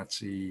of the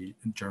Nazi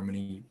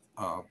Germany,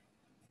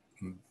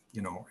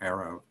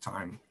 era of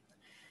time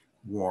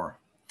war.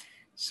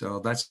 So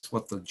that's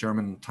what the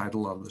German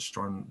title of the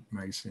Stern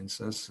magazine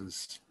says,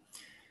 is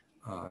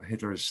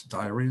Hitler's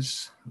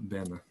diaries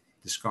been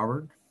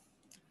discovered.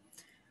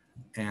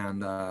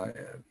 And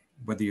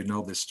whether you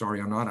know this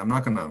story or not, I'm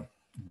not going to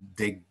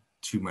dig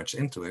too much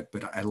into it,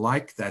 but I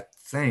like that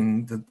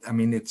thing.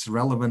 It's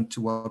relevant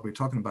to what we're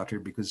talking about here,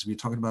 because we're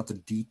talking about the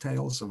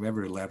details of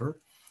every letter,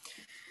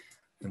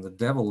 and the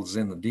devil's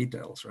in the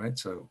details, right?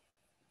 So,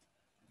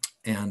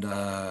 and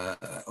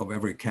of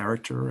every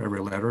character,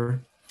 every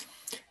letter.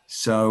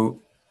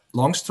 So,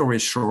 long story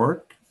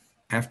short,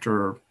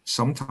 after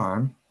some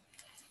time,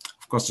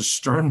 of course, the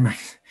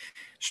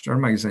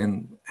Stern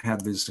magazine had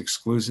this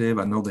exclusive.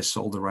 I know they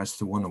sold the rights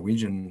to one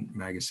Norwegian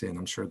magazine.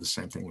 I'm sure the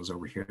same thing was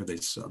over here.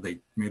 They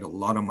made a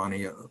lot of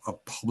money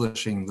of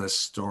publishing this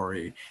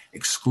story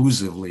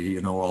exclusively,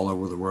 you know, all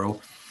over the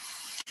world.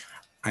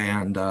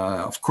 And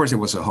of course, it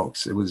was a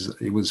hoax. It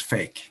was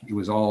fake. It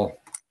was all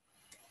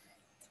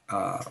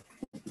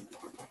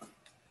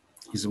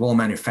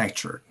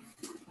manufactured,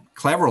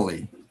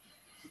 cleverly,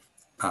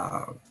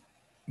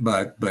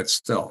 but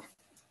still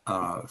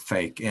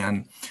fake.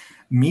 And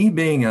me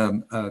being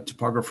a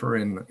typographer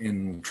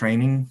in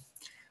training,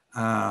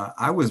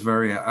 I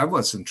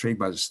was intrigued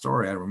by the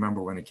story. I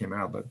remember when it came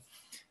out, but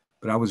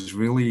I was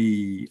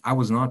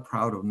not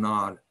proud of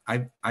not.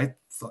 I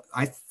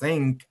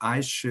think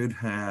I should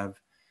have.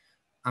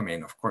 I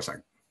mean, of course, I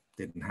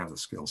didn't have the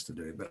skills to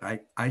do it, but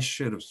I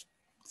should have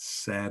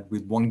said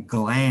with one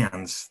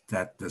glance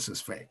that this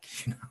is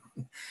fake. You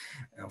know,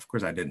 of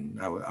course I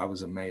didn't. I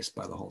was amazed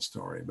by the whole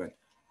story, but.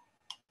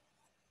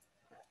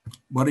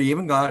 What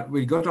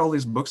we got all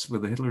these books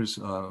with the Hitler's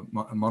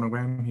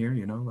monogram here,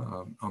 you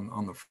know,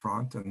 on the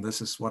front, and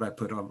this is what I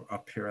put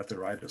up here at the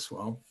right as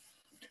well.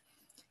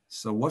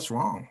 So what's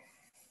wrong?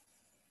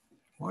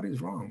 What is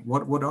wrong?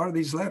 What are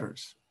these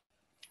letters?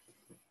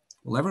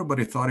 Well,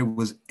 everybody thought it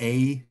was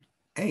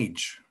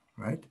A-H,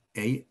 right?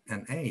 A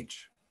and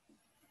H,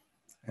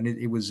 and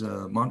it was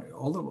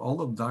all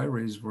the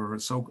diaries were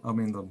so. I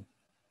mean,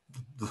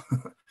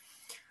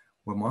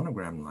 were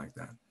monogrammed like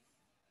that,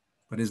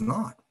 but it's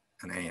not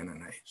an A and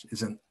an H,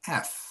 is an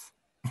F.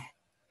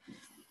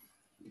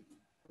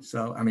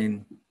 So, I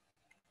mean,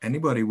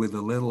 anybody with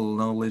a little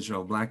knowledge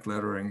of black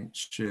lettering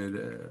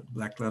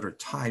black letter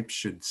type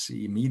should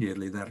see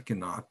immediately that it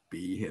cannot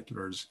be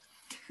Hitler's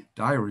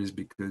diaries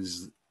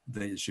because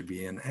they should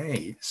be an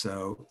A.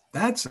 So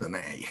that's an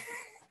A.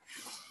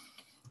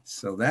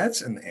 So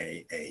that's an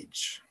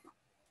AH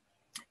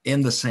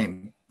in the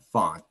same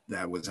font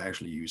that was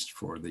actually used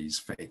for these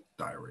fake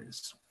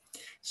diaries.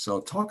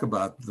 So talk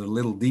about the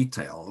little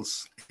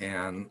details,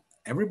 and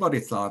everybody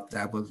thought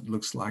that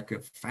looks like a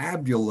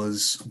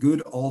fabulous,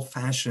 good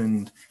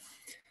old-fashioned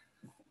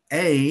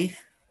A.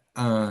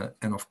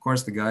 And of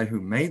course, the guy who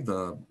made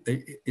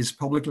is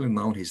publicly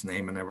known, his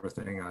name and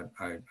everything.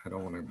 I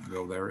don't want to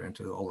go there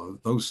into all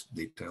of those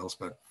details,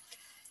 but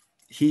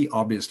he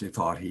obviously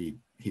thought he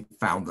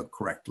found the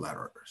correct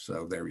letter.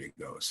 So there you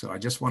go. So I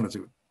just wanted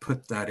to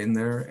put that in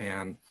there,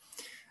 and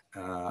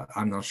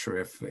I'm not sure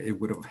if it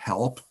would have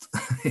helped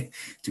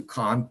to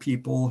con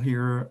people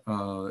here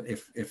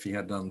if he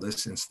had done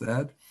this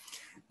instead.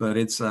 But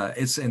it's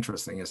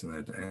interesting, isn't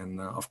it? And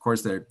of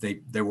course,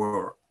 there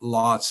were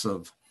lots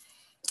of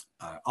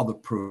other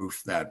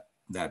proof that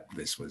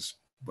this was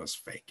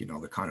fake. You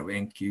know, the kind of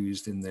ink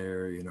used in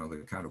there. You know,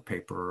 the kind of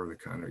paper, the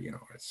kind of, you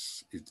know,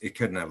 it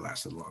couldn't have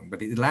lasted long.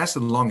 But it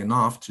lasted long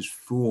enough to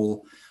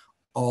fool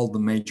all the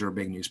major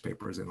big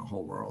newspapers in the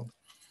whole world.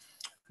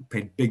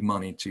 Paid big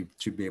money to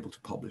be able to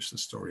publish the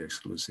story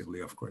exclusively.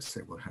 Of course,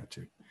 they would have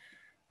to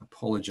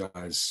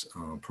apologize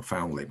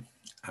profoundly.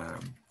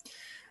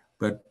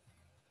 But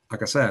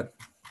like I said,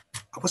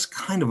 I was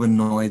kind of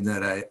annoyed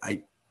that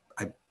I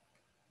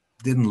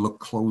didn't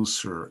look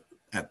closer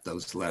at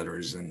those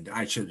letters, and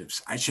I should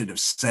have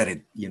said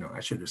it. You know, I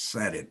should have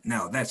said it.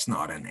 No, that's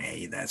not an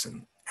A. That's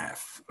an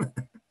F.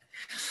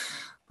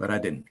 But I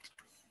didn't.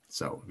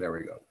 So there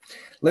we go.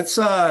 Let's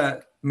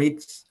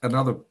meet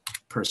another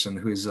person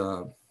who is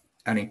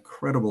an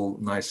incredible,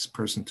 nice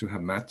person to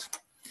have met.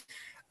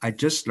 I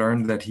just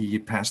learned that he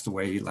passed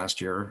away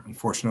last year,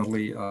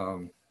 unfortunately,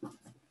 in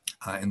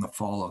the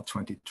fall of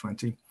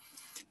 2020.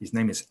 His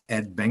name is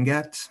Ed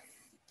Bengat.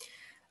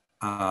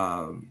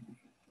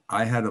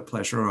 I had the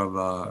pleasure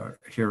of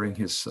hearing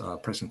his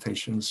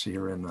presentations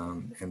here in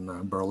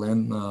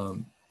Berlin,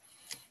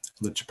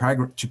 the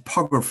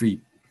typography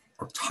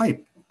or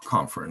type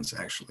conference,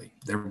 actually.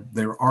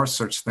 There are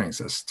such things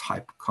as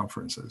type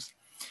conferences.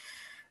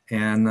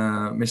 And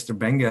Mr.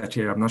 Bengat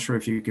here, I'm not sure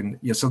if you can,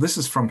 yeah, so this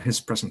is from his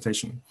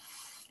presentation,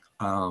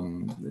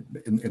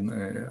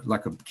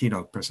 like a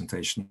keynote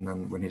presentation,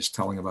 and when he's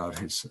telling about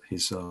his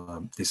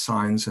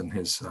designs and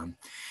his,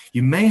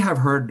 you may have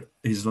heard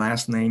his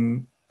last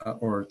name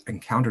or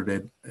encountered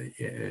it,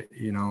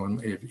 you know,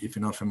 and if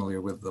you're not familiar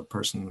with the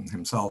person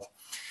himself,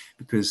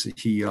 because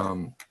he,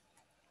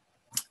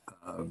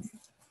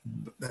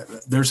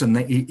 there's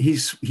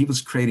he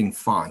was creating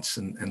fonts,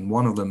 and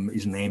one of them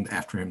is named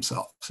after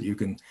himself. So you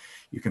can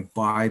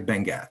buy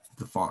Bengat,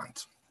 the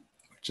font,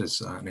 which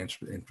is an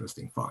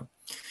interesting font.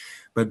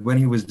 But when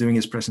he was doing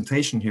his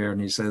presentation here,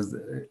 and he says,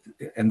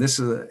 and this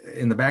is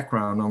in the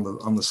background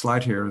on the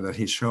slide here that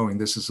he's showing,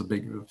 this is a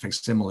big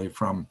facsimile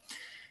from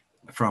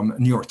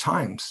New York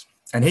Times,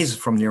 and he's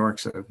from New York,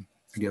 so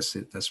I guess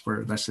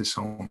that's his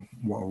home,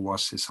 or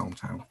was his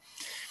hometown.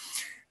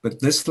 But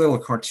this little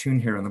cartoon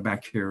here in the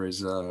back here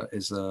is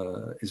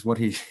what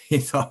he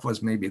thought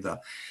was maybe the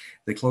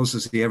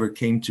closest he ever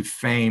came to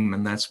fame,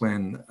 and that's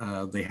when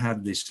they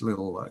had this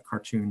little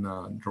cartoon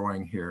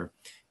drawing here,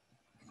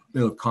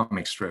 little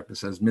comic strip. It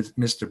says,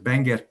 "Mr.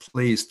 Bengat,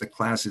 please, the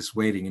class is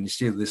waiting," and you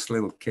see this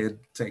little kid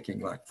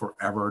taking like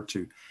forever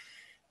to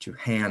to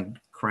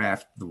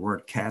handcraft the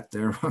word cat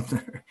there on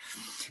there.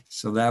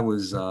 So that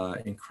was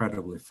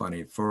incredibly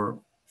funny. For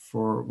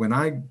when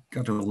I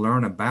got to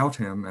learn about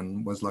him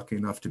and was lucky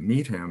enough to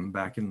meet him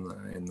back in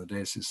the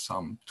days,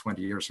 some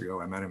 20 years ago,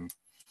 I met him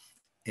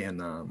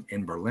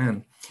in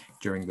Berlin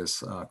during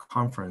this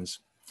conference.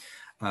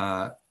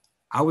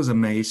 I was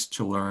amazed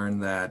to learn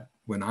that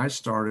when I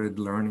started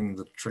learning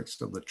the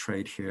tricks of the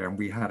trade here, and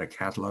we had a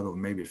catalog of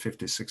maybe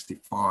 50, 60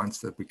 fonts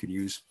that we could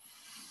use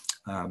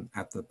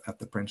at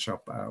the print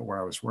shop where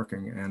I was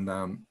working, and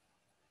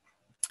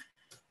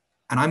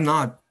I'm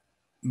not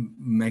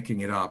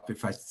making it up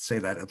if I say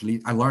that. At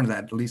least I learned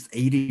that at least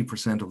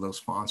 80% of those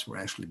fonts were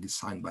actually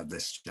designed by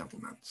this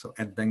gentleman. So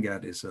Ed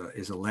Bengad is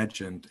a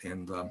legend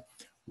in the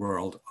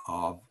world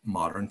of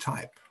modern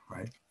type,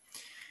 right?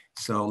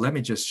 So let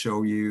me just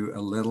show you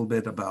a little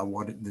bit about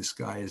what this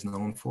guy is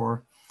known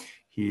for.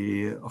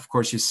 He, of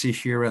course, you see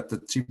here at the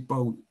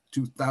Typo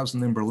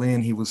 2000 in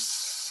Berlin, he was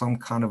some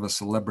kind of a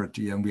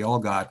celebrity, and we all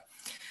got,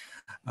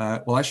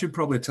 well, I should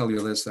probably tell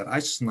you this, that I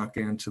snuck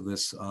into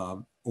this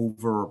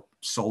over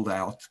sold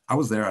out. I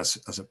was there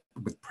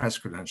with press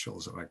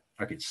credentials, so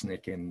I could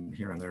sneak in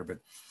here and there, but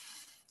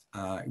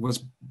it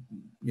was,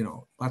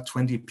 about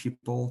 20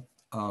 people,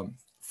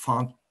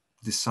 font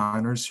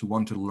designers who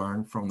want to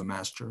learn from the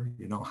master,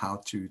 how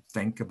to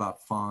think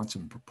about fonts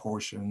and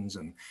proportions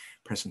and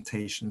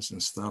presentations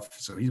and stuff.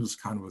 So he was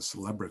kind of a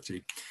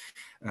celebrity.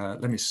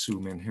 Let me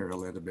zoom in here a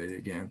little bit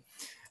again,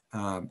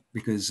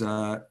 because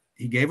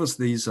he gave us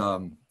these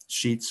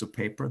sheets of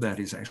paper that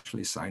he's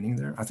actually signing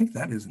there. I think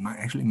that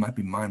might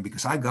be mine,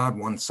 because I got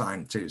one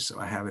signed too. So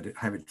I have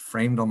it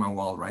framed on my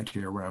wall right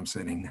here where I'm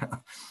sitting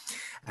now.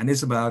 And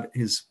it's about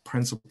his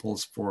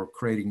principles for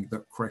creating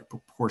the correct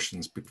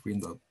proportions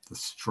between the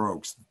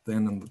strokes, the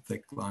thin and the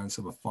thick lines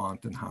of a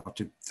font, and how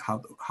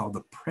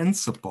the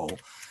principle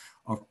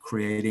of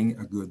creating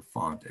a good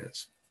font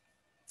is.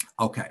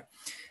 Okay,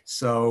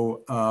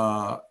 so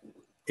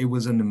it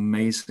was an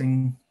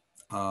amazing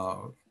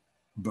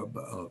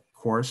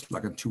course,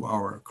 like a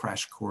 2-hour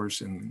crash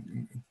course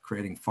in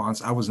creating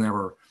fonts. I would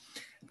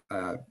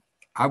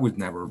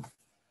never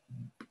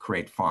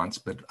create fonts,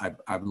 but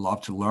I'd love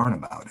to learn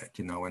about it,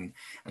 and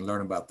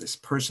learn about this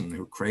person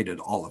who created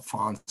all the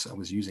fonts I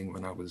was using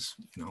when I was,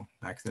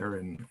 back there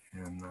in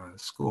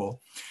school.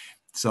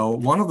 So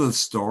one of the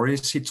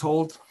stories he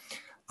told,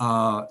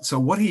 so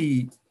what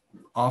he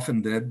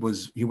often did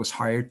was he was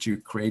hired to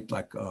create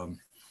like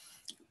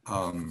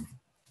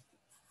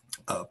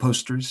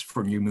posters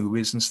for new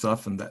movies and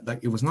stuff, and that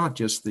it was not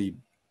just the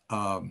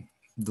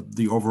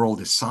overall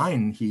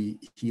design.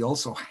 He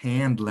also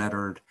hand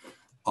lettered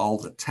all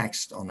the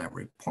text on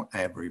every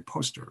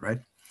poster, right?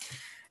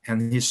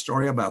 And his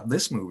story about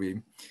this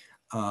movie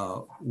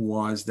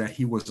was that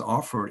he was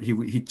offered,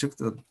 he took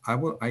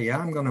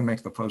I'm going to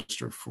make the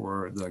poster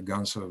for the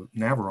Guns of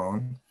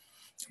Navarone.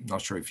 I'm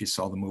not sure if you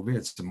saw the movie.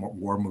 It's a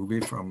war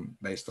movie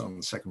based on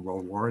the Second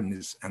World War, and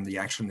the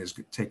action is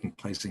taking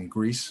place in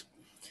Greece.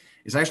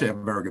 It's actually a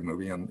very good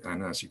movie,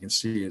 and as you can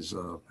see, is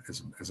a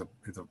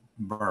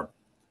very,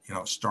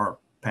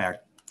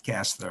 star-packed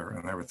cast there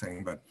and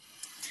everything. But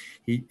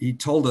he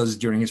told us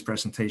during his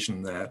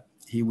presentation that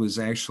he was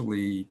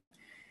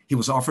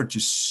offered to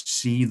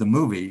see the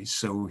movie,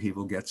 so he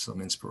will get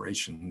some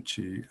inspiration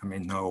to,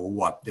 know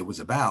what it was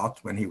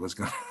about when he was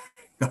going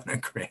to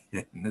create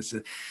it.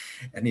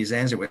 And his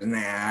answer was,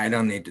 nah, I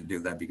don't need to do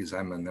that because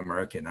I'm an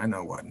American. I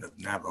know what the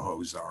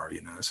Navajos are,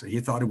 So he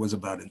thought it was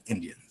about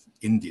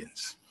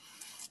Indians.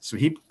 So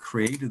he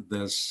created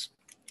this.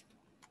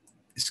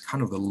 It's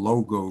kind of the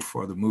logo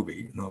for the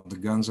movie, the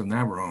Guns of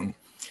Navarone,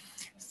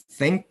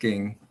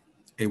 thinking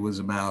it was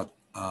about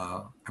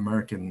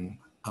American.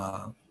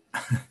 Well,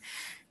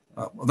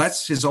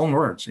 that's his own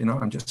words,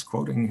 I'm just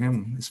quoting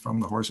him. It's from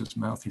the horse's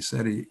mouth. He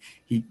said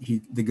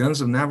the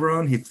Guns of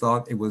Navarone, he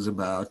thought it was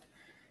about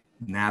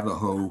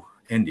Navajo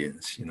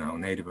Indians,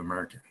 Native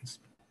Americans.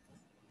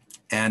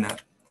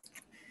 And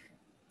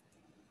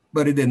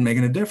but it didn't make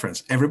any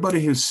difference.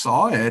 Everybody who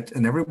saw it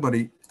and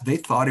they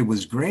thought it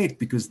was great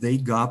because they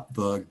got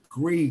the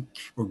Greek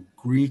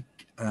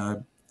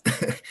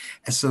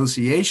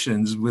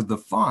associations with the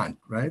font,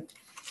 right?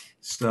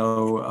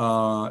 So,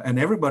 and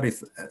everybody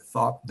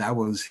thought that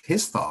was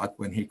his thought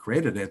when he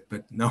created it,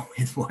 but no,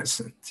 it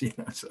wasn't,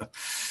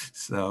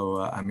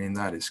 So,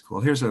 that is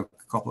cool. Here's a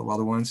couple of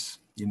other ones,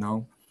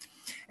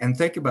 and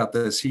think about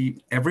this.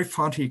 Every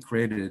font he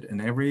created and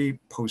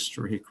every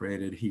poster he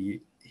created,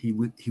 he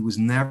was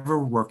never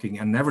working,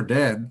 and never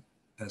did,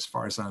 as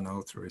far as I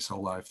know, through his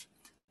whole life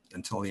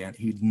until the end.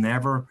 He'd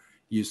never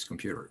used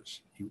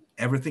computers.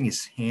 Everything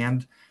is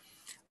hand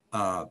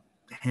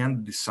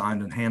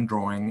designed and hand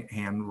drawing,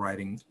 hand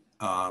writing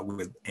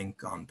with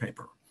ink on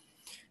paper.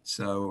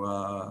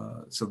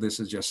 So this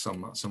is just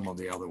some of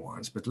the other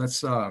ones. But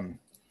let's let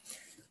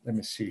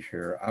me see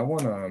here. I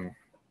want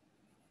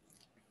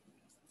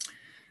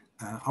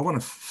to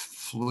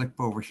flip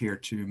over here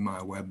to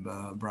my web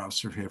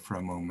browser here for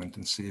a moment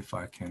and see if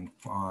I can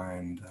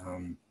find.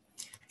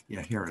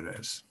 Yeah, here it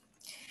is.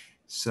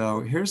 So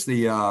here's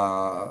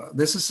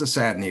this is the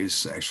sad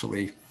news,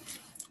 actually.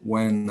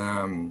 when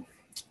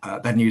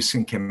that news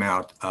came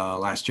out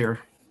last year,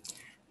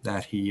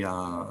 that he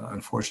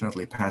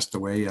unfortunately passed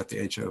away at the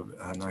age of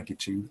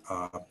 92.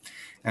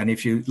 And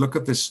if you look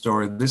at this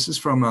story, this is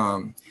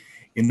from,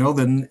 you know,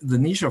 the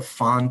niche of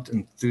font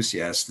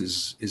enthusiasts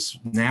is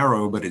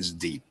narrow, but it's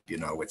deep. You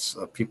know, it's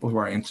people who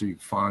are into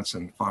fonts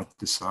and font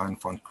design,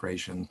 font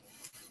creation.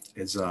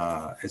 It's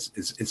an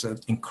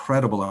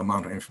incredible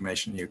amount of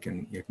information you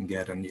can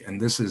get, and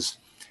this is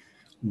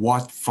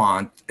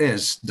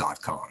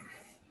whatfontis.com.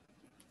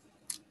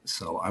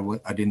 So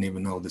I didn't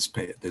even know this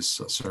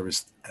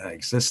service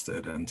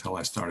existed until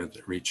I started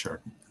to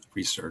research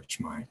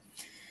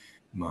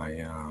my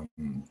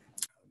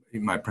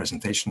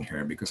presentation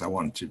here, because I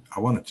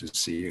wanted to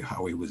see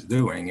how he was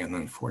doing, and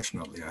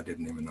unfortunately I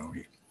didn't even know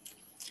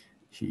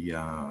he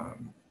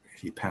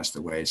passed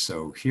away.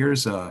 So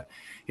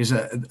this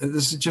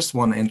is just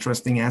one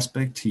interesting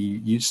aspect.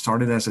 He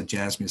started as a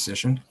jazz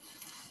musician,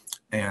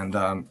 and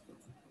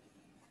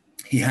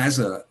he has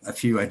a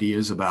few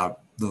ideas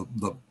about the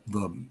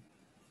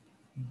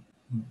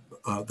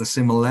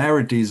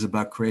similarities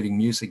about creating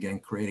music and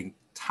creating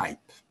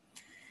type.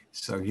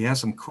 So he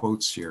has some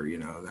quotes here, you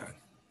know, that.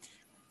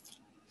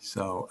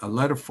 So a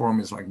letter form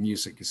is like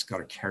music. It's got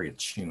to carry a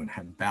tune,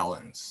 have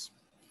balance.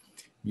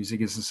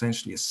 Music is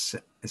essentially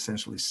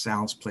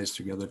sounds placed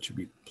together to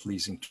be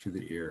pleasing to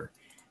the ear.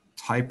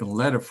 Type and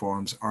letter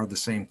forms are the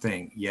same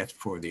thing, yet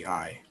for the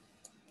eye.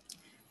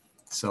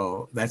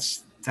 So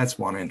that's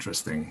one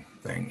interesting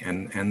thing.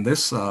 And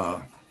this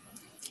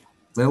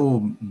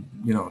little,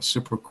 you know,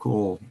 super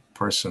cool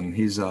person,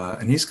 he's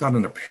got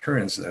an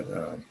appearance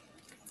that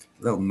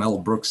little Mel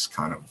Brooks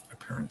kind of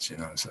appearance, you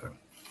know.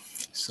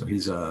 So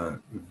he's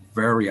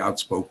very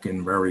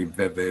outspoken, very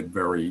vivid,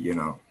 very, you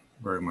know,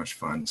 very much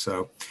fun.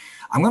 So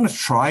I'm going to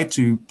try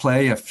to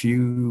play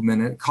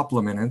couple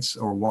of minutes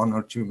or 1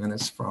 or 2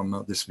 minutes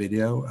from this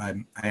video.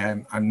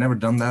 I've never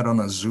done that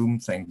on a Zoom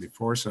thing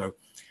before. So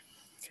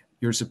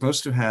you're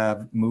supposed to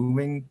have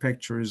moving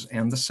pictures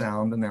and the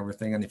sound and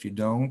everything. And if you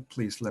don't,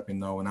 please let me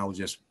know and I'll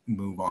just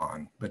move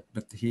on. But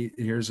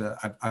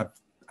I've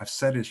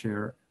set it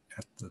here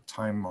at the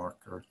time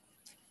marker.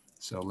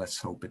 So let's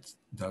hope it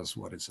does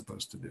what it's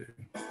supposed to do.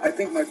 I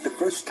think the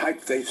first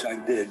typeface I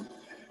did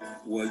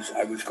was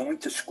I was going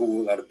to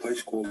school at a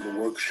place called The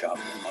Workshop.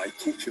 And my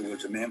teacher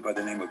was a man by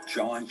the name of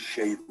John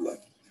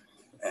Shadler.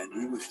 And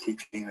he was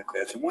teaching the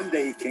class. And one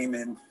day he came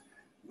in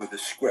with a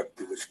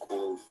script. It was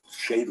called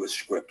Shadler's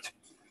Script.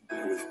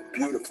 It was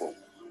beautiful.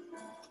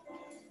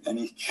 And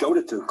he showed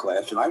it to the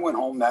class. And I went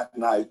home that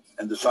night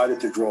and decided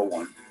to draw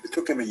one. It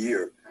took him a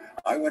year.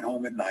 I went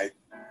home at night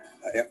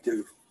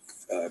after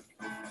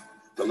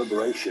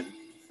deliberation,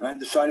 and I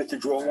decided to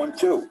draw one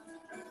too.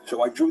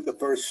 So I drew the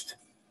first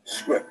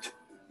script.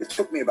 It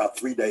took me about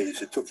 3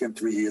 days. It took him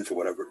 3 years or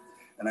whatever.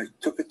 And I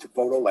took it to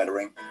photo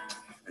lettering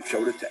and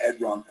showed it to Ed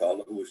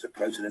Ronfeller, who was the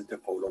president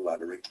of photo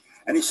lettering.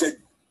 And he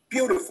said,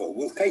 beautiful,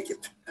 we'll take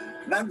it.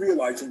 Not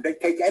realizing they'd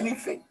take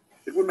anything.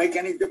 It wouldn't make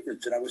any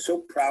difference. And I was so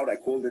proud, I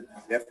called it,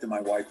 after my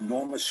wife,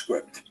 Norma's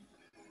Script.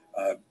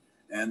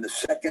 And the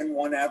second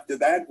one after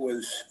that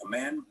was a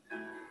man,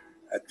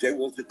 J.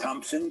 Walter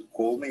Thompson,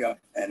 called me up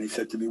and he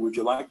said to me, would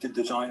you like to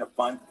design a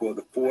font for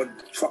the Ford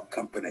Truck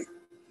Company?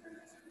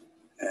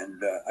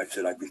 And I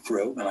said, I'd be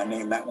thrilled. And I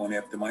named that one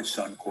after my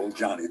son called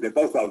Johnny. They're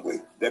both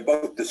ugly. They're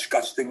both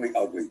disgustingly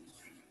ugly.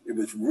 It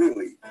was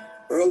really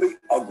early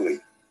ugly.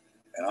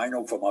 And I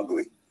know from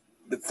ugly.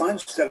 The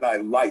fonts that I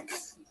like,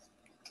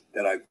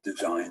 that I've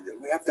designed,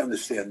 we have to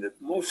understand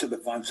that most of the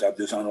fonts I've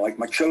designed are like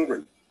my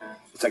children.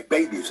 It's like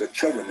babies, they're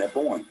children, they're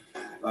born.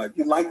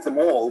 You like them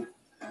all,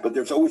 but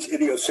there's always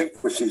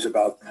idiosyncrasies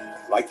about,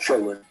 like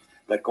children,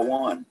 that go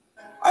on.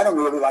 I don't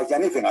really like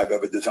anything I've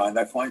ever designed.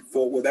 I find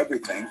fault with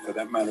everything, for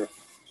that matter.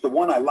 The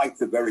one I like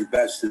the very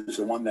best is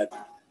the one that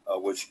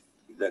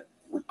that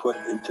we put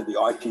into the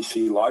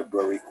RTC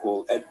library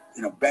called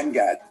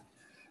Bengat,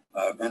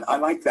 and I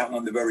like that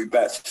one the very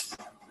best.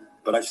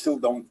 But I still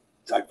don't.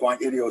 I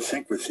find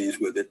idiosyncrasies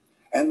with it,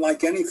 and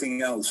like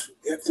anything else,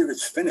 after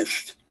it's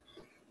finished,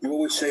 you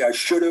always say, I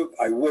should have,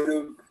 I would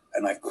have,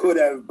 and I could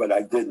have, but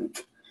I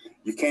didn't.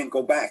 You can't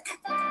go back.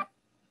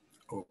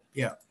 Oh,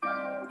 yeah.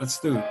 Let's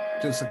do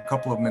just a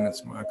couple of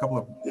minutes more, a couple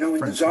of... You know,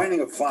 in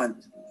designing a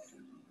font,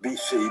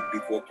 BC,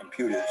 before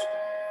computers,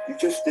 you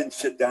just didn't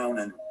sit down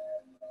and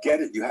get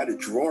it. You had to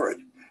draw it.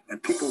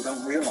 And people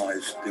don't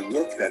realize the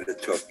work that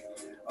it took.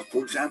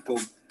 For example,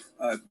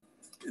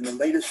 in the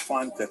latest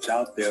font that's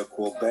out there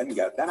called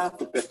Bengat, that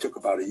alphabet took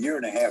about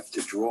 1.5 years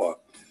to draw.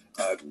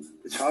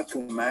 It's hard to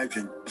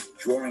imagine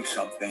drawing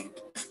something,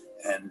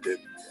 and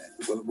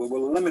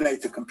we'll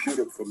eliminate the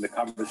computer from the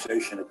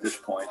conversation at this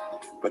point,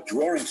 but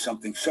drawing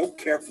something so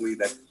carefully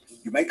that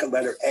you make a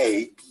letter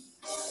A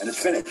and it's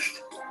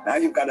finished. Now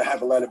you've got to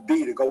have a letter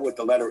B to go with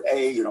the letter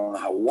A. You don't know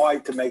how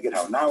wide to make it,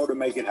 how narrow to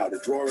make it, how to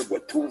draw it,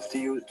 what tools to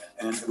use,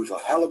 and it was a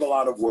hell of a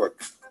lot of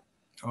work.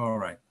 All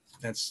right,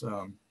 that's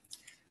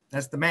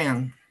the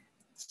man.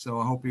 So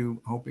I hope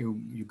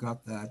you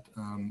got that.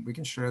 We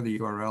can share the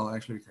URL.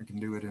 Actually, I can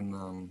do it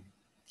in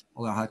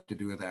although I had to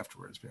do it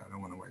afterwards, but I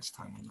don't want to waste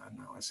time on that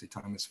now. I see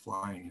time is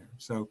flying here.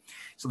 So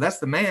that's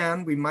the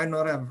man. We might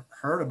not have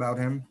heard about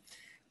him,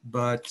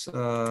 but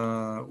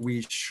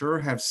we sure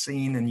have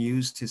seen and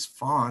used his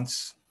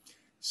fonts.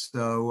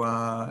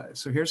 So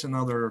here's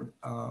another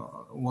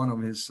one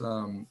of his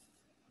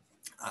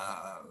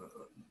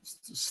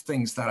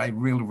things that I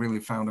really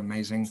found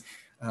amazing.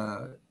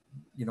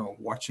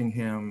 Watching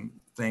him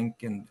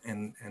think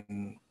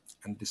and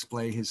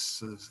display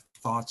his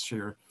thoughts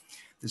here.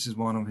 This is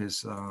one of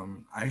his,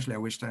 actually I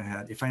wished I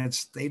had, if I had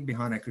stayed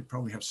behind, I could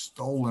probably have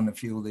stolen a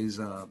few of these,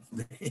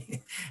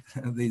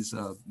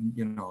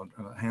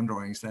 hand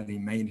drawings that he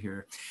made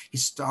here. He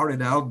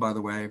started out, by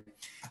the way,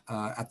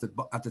 at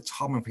the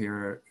top of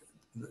here,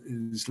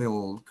 these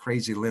little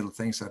crazy little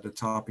things at the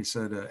top. He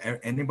said,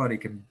 anybody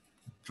can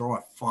draw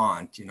a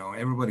font,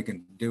 everybody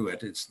can do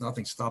it. It's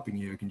nothing stopping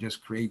you. You can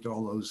just create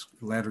all those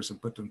letters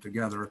and put them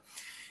together.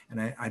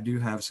 And I do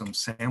have some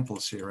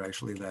samples here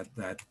actually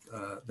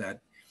that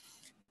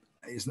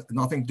is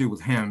nothing to do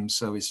with him.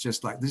 So it's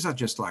just like, these are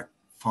just like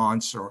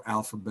fonts or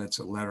alphabets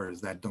or letters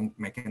that don't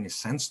make any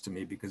sense to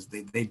me, because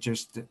they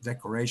just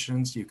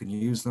decorations. You can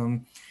use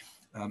them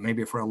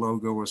maybe for a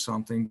logo or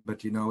something,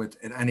 but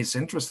and it's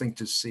interesting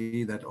to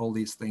see that all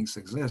these things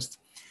exist.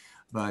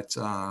 But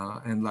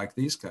and like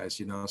these guys,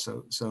 and I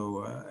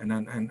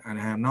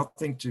have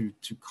nothing to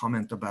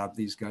comment about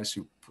these guys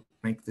who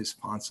make these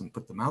fonts and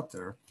put them out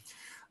there,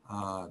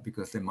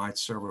 because they might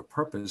serve a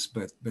purpose.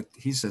 But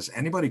he says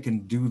anybody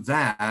can do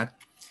that,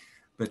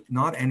 but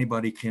not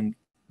anybody can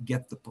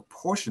get the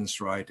proportions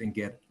right and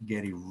get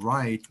it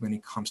right when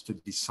it comes to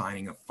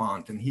designing a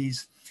font. And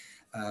he's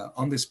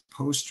on this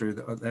poster,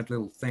 that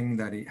little thing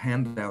that he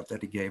handout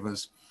that he gave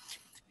us.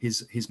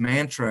 His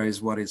mantra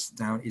is what is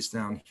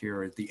down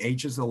here. The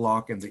H is the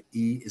lock and the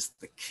E is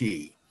the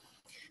key.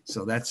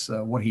 So that's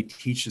what he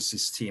teaches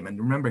his team. And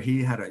remember,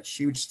 he had a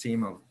huge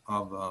team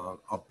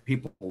of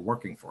people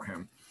working for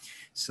him.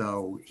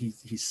 So he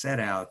set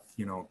out,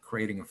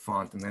 creating a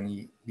font, and then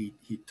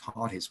he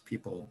taught his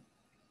people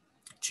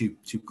to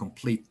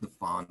complete the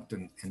font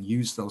and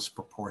use those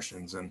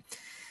proportions.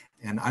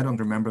 And I don't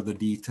remember the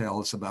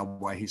details about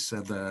why he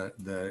said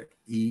the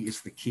E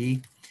is the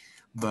key,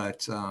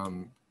 but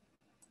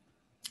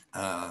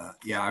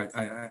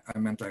I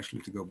meant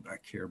actually to go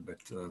back here, but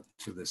to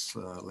this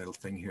little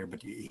thing here,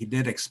 but he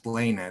did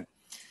explain it,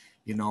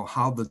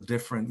 how the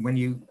different,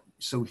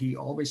 so he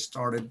always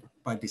started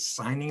by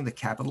designing the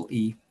capital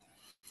E,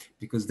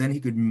 because then he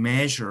could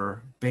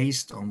measure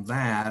based on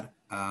that,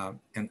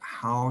 and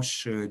how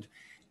should,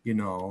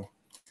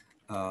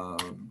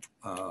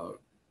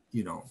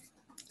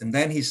 and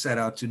then he set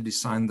out to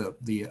design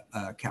the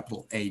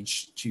capital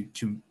H to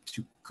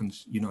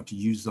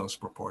use those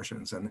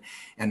proportions, and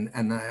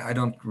I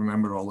don't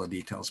remember all the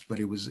details, but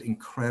it was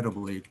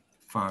incredibly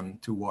fun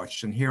to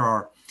watch. And here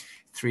are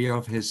three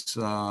of his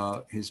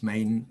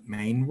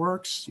main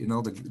works.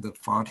 The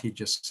font he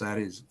just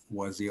said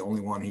was the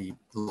only one he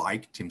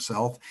liked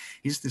himself.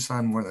 He's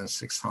designed more than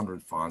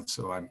 600 fonts,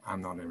 so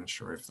I'm not even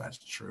sure if that's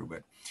true.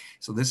 But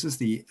so this is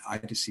the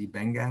ITC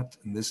Bengat,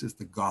 and this is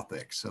the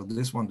Gothic. So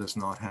this one does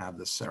not have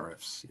the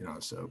serifs,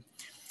 so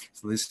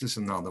this is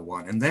another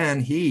one. And then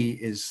he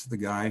is the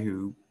guy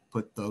who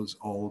put those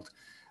old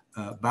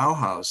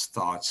Bauhaus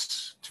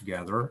thoughts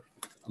together.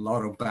 A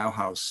lot of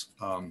Bauhaus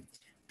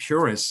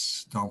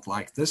purists don't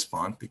like this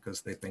font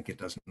because they think it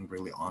doesn't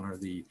really honor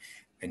the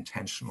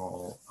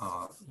intentional,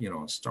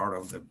 start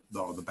of the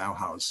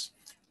Bauhaus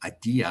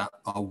idea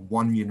of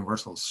one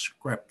universal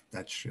script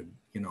that should,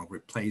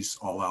 replace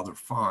all other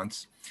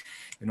fonts.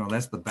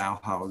 That's the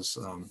Bauhaus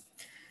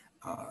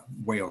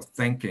way of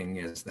thinking,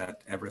 is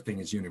that everything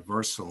is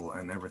universal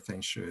and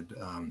everything should,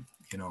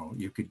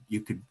 you could,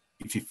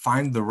 if you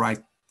find the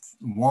right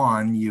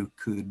one, you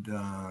could,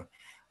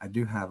 I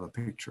do have a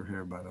picture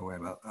here, by the way,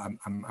 but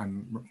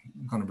I'm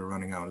going to be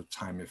running out of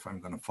time if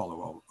I'm going to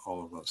follow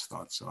all of those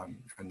thoughts. So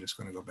I'm just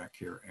going to go back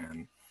here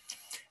and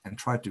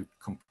try to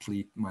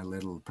complete my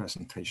little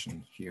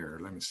presentation here.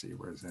 Let me see,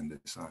 where's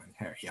InDesign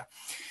here? Yeah.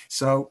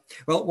 So,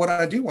 well, what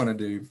I do want to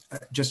do,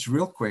 just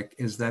real quick,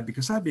 is that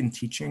because I've been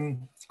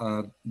teaching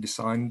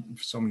design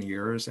for so many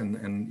years,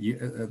 and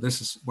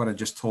this is what I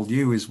just told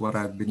you is what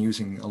I've been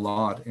using a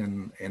lot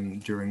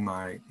during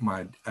my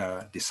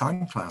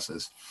design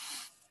classes.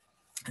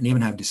 And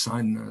even have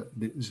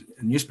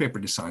newspaper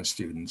design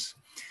students,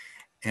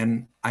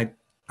 and I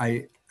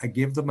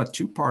give them a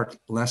two-part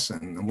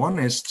lesson. And one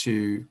is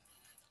to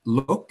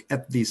look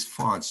at these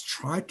fonts,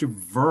 try to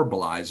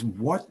verbalize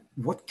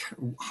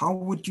how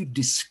would you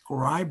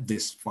describe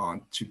this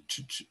font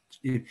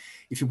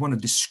if you want to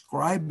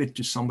describe it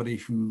to somebody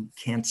who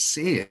can't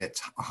see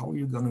it. How are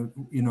you going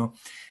to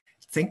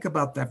think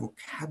about that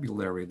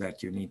vocabulary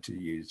that you need to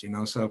use,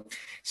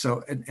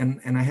 So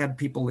I had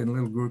people in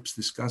little groups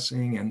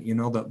discussing, and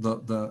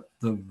the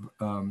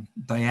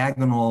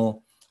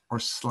diagonal or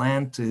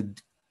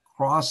slanted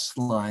cross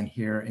line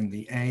here in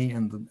the A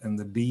and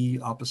the B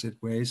opposite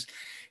ways.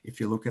 If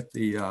you look at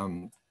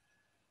the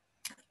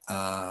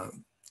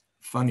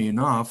funny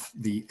enough,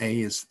 the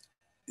A is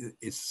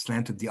it's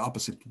slanted the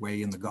opposite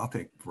way in the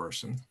Gothic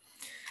version.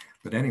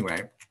 But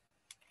anyway,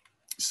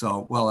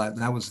 so well,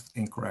 that was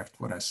incorrect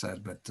what I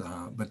said.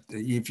 But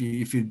if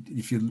you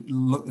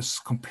look,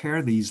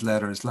 compare these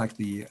letters, like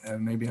the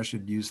maybe I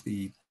should use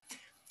the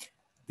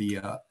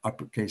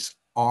uppercase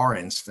R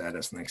instead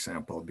as an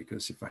example,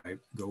 because if I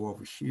go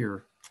over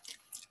here,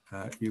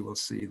 you will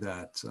see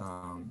that.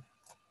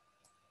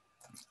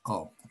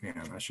 Oh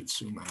man, I should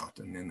zoom out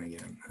and then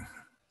again.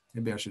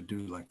 Maybe I should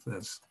do like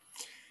this.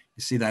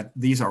 You see that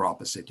these are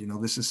opposite. You know,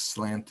 this is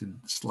slanted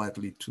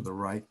slightly to the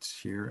right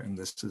here, and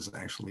this is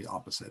actually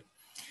opposite.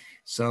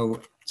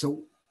 So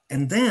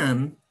and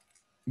then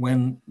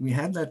when we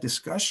had that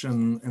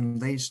discussion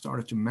and they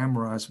started to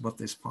memorize what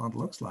this font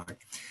looks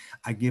like,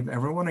 I give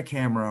everyone a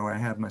camera, or I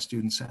had my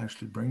students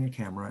actually bring a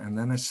camera, and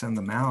then I send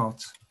them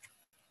out.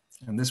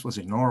 And this was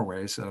in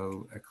Norway,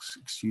 so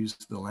excuse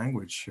the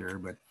language here,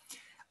 but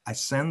I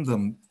send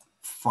them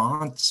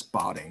font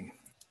spotting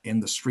in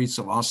the streets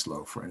of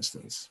Oslo, for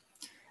instance.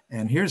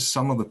 And here's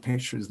some of the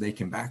pictures they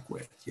came back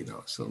with, you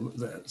know. So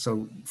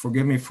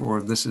forgive me for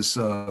this is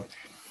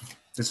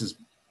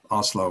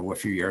Oslo a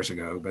few years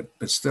ago, but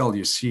still,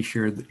 you see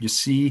here, you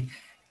see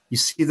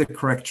the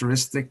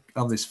characteristic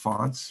of these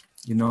fonts,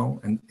 you know,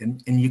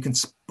 and you can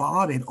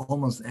spot it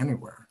almost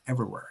everywhere.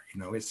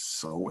 You know, it's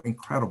so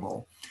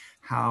incredible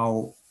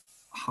how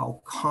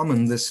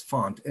common this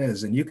font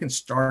is, and you can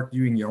start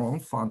doing your own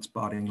font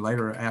spotting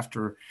later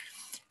after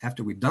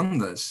we've done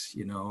this,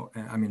 you know.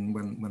 I mean,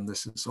 when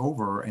this is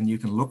over, and you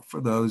can look for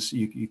those,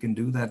 you can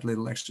do that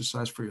little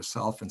exercise for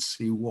yourself and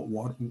see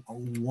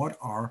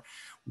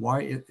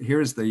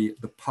here's the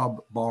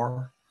pub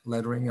bar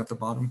lettering at the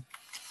bottom,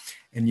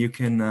 and you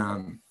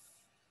can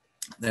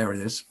there it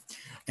is,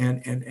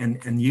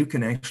 and you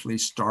can actually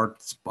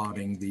start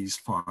spotting these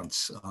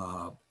fonts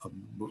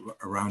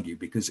around you,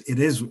 because it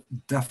is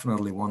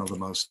definitely one of the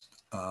most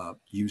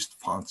used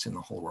fonts in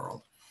the whole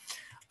world.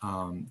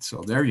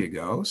 So there you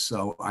go.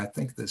 So I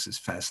think this is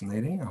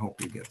fascinating. I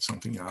hope you get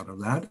something out of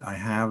that. I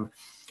have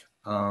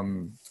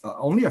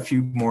only a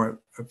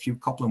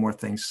couple of more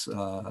things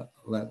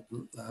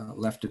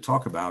left to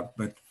talk about,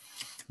 but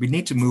we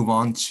need to move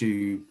on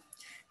to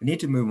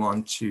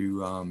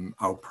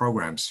our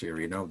programs here.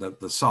 You know,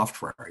 the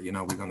software. You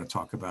know, we're going to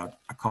talk about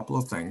a couple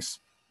of things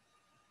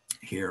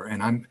here,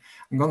 and I'm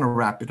going to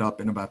wrap it up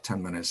in about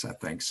 10 minutes, I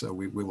think. So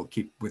we will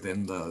keep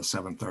within the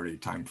 7:30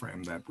 time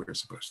frame that we're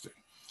supposed to.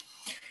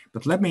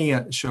 But let me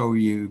show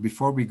you,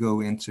 before we go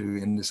into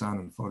InDesign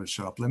and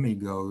Photoshop, let me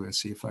go and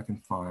see if I can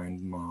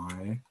find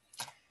my,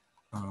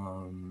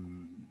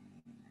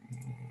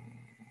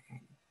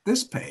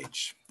 this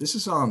page. This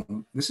is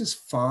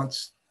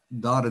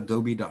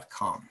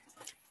fonts.adobe.com,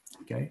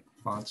 okay?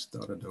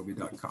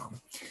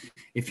 Fonts.adobe.com.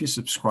 If you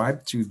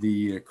subscribe to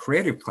the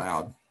Creative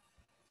Cloud,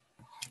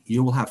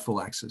 you will have full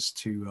access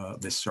to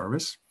this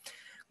service,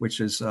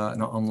 which is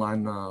an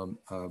online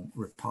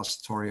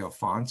repository of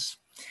fonts.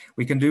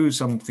 We can do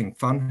something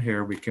fun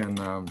here. We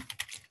can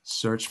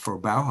search for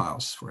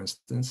Bauhaus, for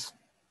instance.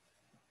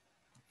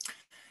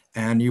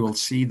 And you will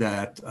see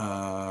that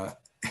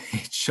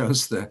it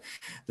shows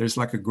there's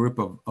like a group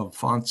of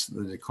fonts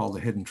that they call the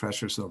hidden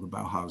treasures of the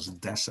Bauhaus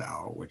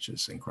Dessau, which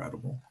is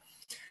incredible.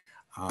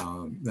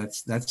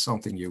 That's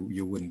something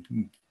you wouldn't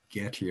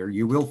get here.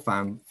 You will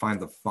find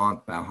the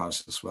font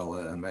Bauhaus as well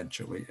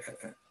eventually.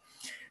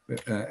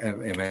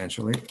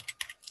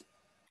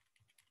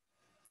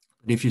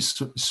 If you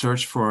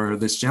search for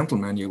this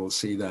gentleman, you will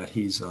see that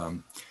he's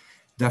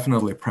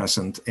definitely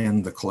present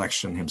in the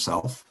collection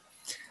himself.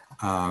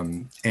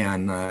 And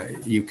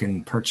you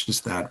can purchase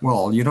that.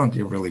 Well, you don't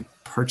really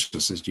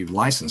purchase it, you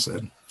license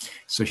it.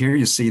 So here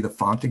you see the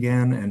font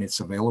again, and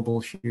it's available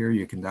here.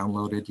 You can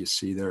download it. You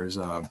see there's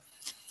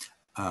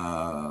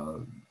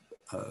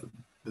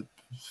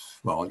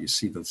well, you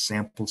see the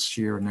samples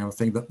here and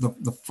everything.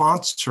 The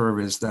font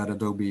service that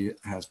Adobe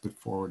has put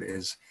forward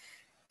is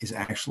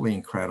actually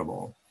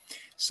incredible.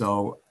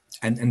 So,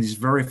 and it's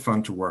very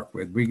fun to work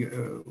with.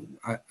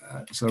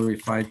 So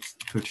if I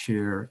put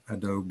here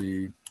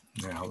Adobe,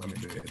 now let me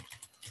do it,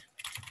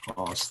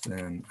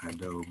 Austin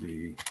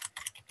Adobe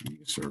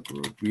user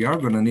group. We are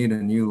going to need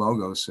a new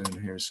logo soon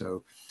here.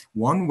 So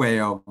one way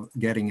of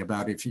getting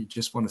about, if you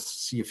just want to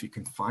see if you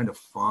can find a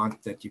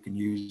font that you can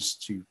use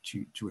to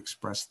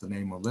express the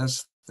name of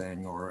this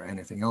thing or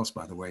anything else,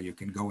 by the way, you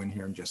can go in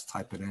here and just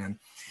type it in,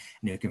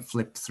 and you can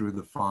flip through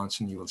the fonts,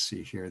 and you will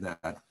see here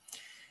that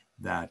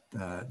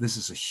this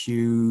is a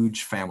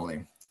huge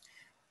family,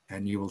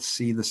 and you will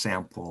see the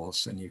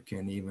samples, and you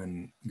can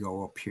even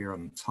go up here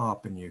on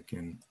top, and you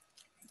can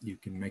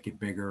make it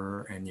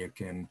bigger, and you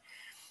can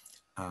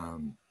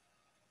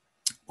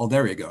well,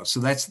 there you go.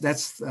 So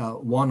that's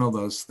one of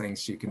those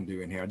things you can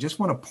do in here. I just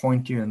want to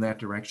point you in that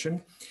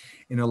direction.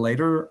 In a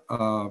later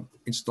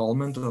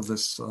installment of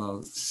this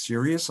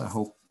series, I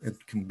hope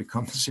it can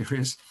become a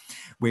series,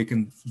 we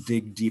can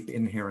dig deep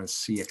in here and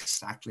see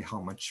exactly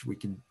how much we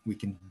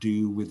can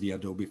do with the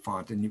Adobe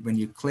font. And when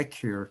you click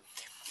here,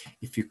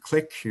 if you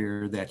click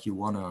here that you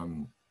want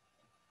to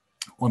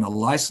want to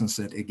license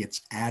it, it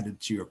gets added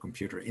to your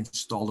computer,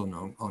 installed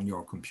on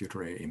your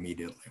computer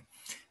immediately.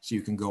 So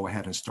you can go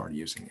ahead and start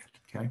using it,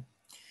 okay?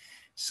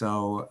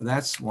 So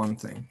that's one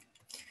thing.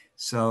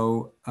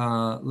 So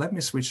let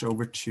me switch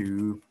over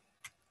to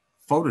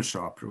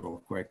Photoshop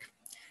real quick.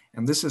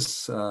 And this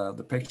is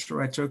the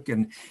picture I took,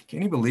 and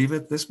can you believe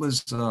it? This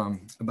was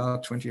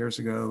about 20 years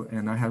ago,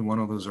 and I had one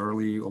of those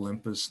early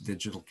Olympus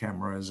digital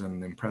cameras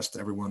and impressed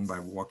everyone by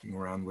walking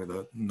around with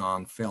a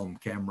non-film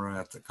camera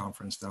at the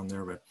conference down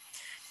there. But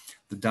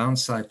the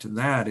downside to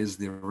that is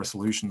the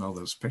resolution of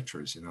those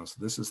pictures, you know. So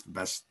this is the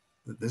best,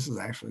 this is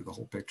actually the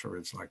whole picture.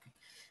 It's like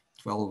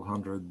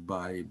 1200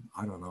 by,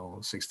 I don't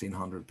know,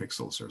 1600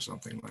 pixels or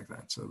something like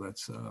that. So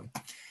that's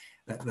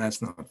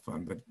not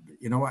fun, but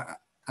you know,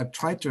 I've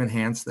tried to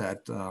enhance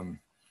that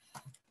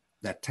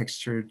that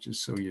texture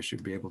just so you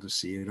should be able to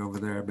see it over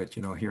there. But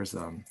you know, here's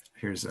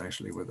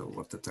actually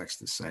what the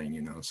text is saying,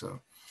 you know. So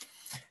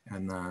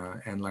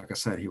and like I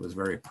said, he was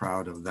very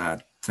proud of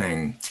that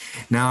thing.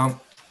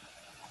 Now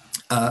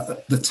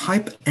the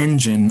type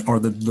engine, or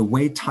the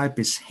way type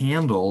is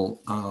handled,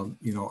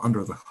 you know,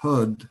 under the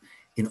hood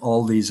in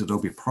all these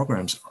Adobe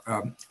programs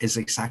is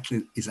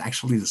actually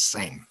the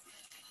same.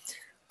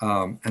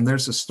 And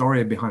there's a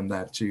story behind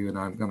that too, and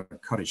I'm going to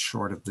cut it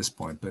short at this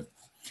point, but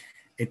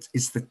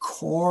it's the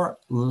core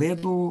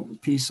little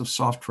piece of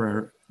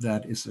software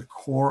that is the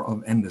core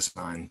of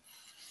InDesign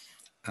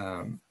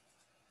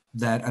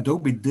that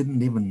Adobe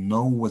didn't even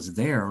know was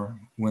there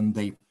when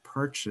they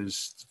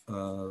purchased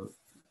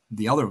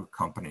the other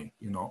company,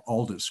 you know,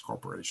 Aldus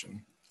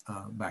Corporation,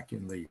 back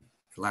in the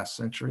last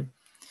century.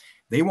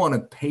 They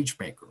wanted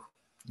PageMaker,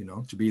 you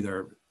know, to be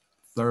their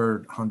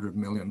third $100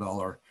 million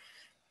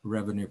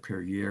revenue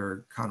per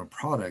year kind of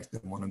product. They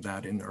wanted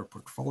that in their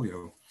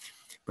portfolio.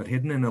 But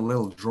hidden in a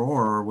little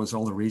drawer was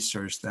all the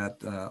research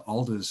that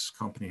Aldus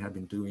company had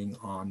been doing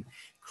on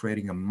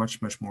creating a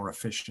much more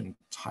efficient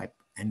type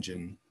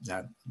engine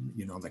that,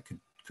 you know, that could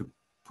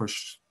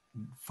push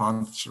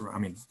fonts, or I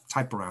mean,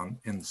 type around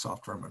in the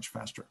software much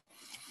faster.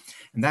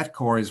 And that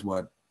core is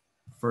what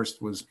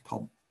first was,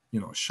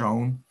 you know,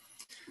 shown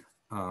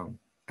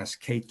as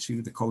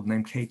K2, the code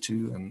name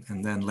K2,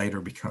 and then later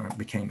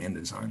became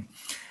InDesign.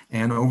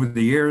 And over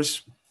the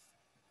years,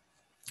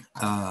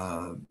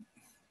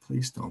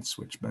 please don't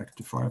switch back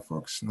to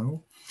Firefox,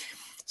 no.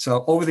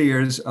 So over the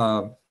years,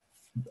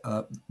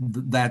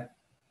 that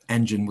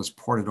engine was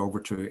ported over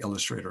to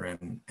Illustrator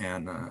and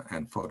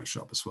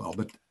Photoshop as well.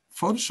 But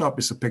Photoshop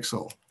is a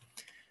pixel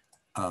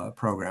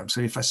program.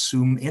 So if I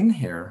zoom in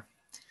here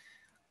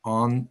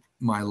on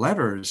my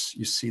letters,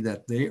 you see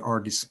that they are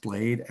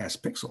displayed as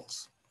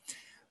pixels.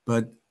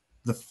 But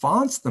the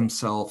fonts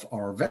themselves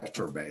are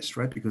vector-based,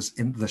 right? Because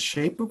in the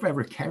shape of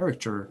every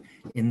character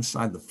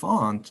inside the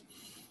font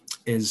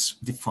is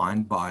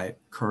defined by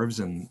curves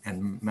and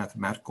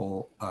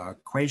mathematical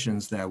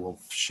equations that will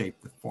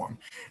shape the form.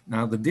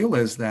 Now, the deal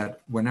is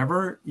that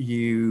whenever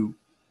you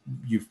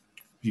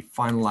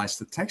finalize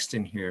the text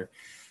in here,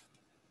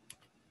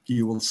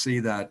 you will see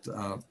that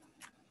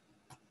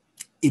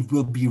it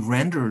will be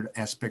rendered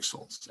as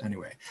pixels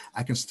anyway.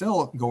 I can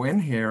still go in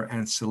here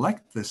and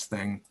select this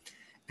thing,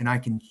 and I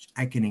can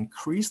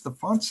increase the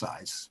font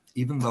size,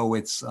 even though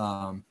it's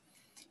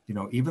you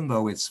know, even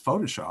though it's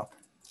Photoshop,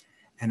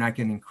 and I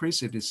can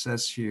increase it. It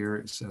says here,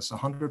 it says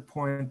 100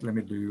 point. Let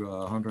me do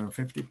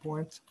 150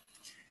 points.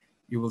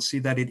 You will see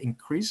that it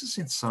increases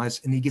in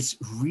size and it gets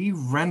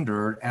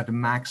re-rendered at the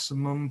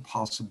maximum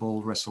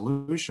possible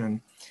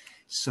resolution.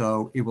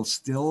 So it will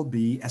still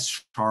be as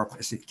sharp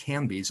as it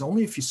can be. It's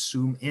only if you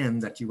zoom in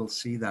that you will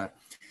see that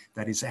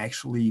is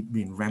actually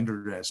being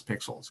rendered as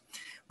pixels.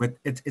 But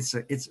it's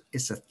a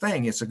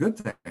thing. It's a good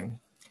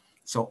thing.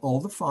 So all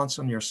the fonts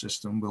on your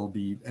system will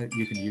be.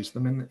 You can use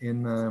them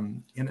in a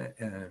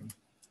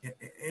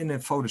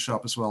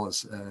Photoshop as well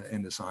as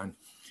InDesign.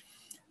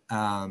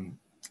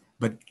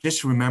 But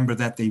just remember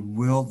that the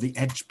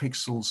edge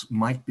pixels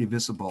might be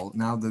visible.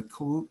 Now the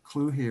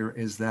clue here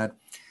is that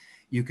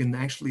you can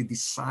actually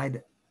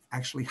decide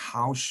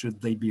how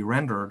should they be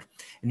rendered,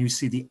 and you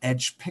see the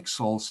edge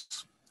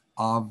pixels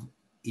of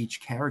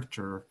each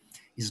character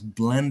is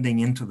blending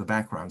into the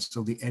background.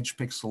 So the edge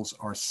pixels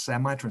are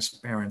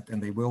semi-transparent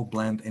and they will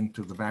blend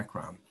into the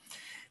background.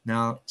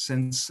 Now,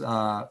 since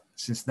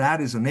that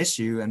is an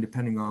issue, and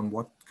depending on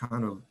what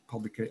kind of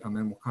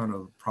what kind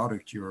of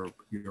product you're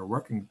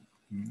working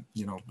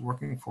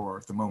for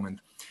at the moment,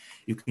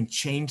 you can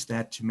change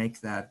that to make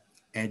that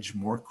edge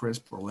more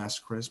crisp or less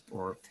crisp,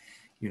 or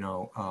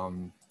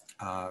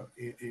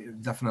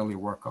definitely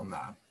work on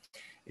that.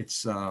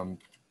 It's a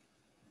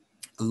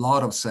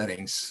lot of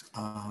settings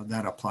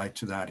that apply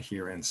to that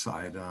here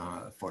inside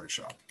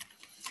Photoshop.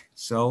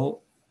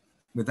 So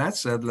with that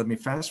said, let me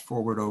fast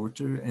forward over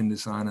to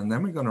InDesign, and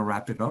then we're going to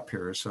wrap it up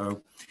here.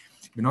 So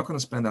we're not going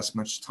to spend as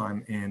much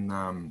time in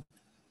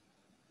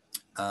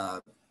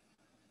the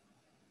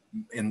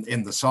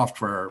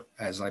software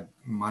as I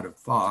might have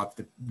thought,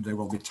 but there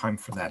will be time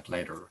for that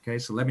later. Okay,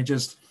 so let me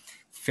just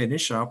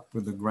finish up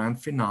with the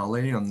grand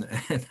finale and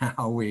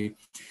how we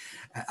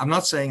I'm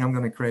not saying I'm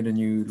going to create a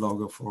new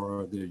logo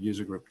for the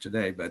user group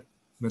today, but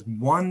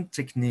one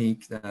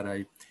technique that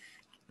I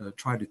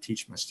try to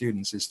teach my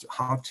students is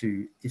how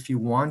to, if you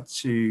want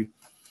to,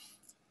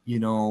 you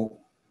know,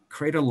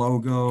 create a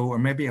logo or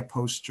maybe a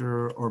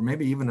poster or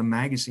maybe even a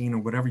magazine or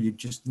whatever, you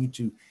just need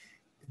to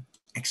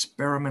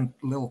experiment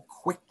a little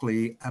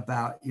quickly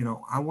about, you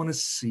know, I want to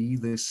see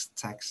this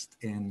text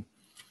in,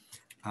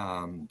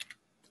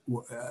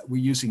 we're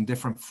using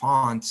different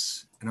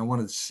fonts and I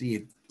wanted to see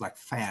it like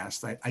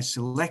fast. I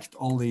select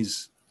all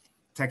these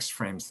text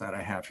frames that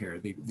I have here,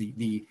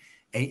 the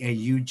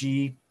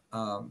AAUG,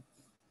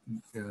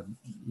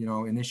 you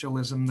know,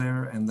 initialism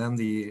there, and then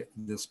the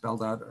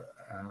spelled out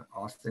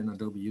Austin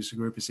Adobe user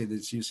group. You see that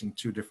it's using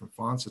two different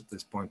fonts at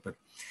this point, but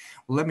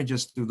let me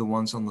just do the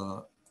ones on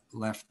the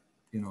left,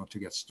 you know, to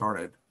get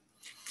started.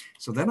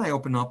 So then I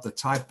open up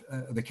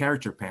the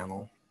character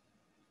panel,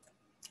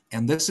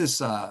 and this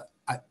is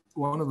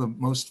one of the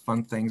most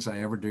fun things I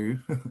ever do,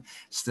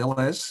 still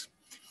is.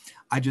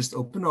 I just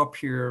open up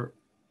here.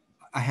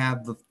 I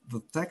have the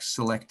text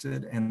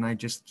selected, and I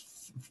just,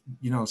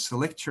 you know,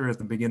 select here at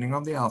the beginning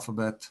of the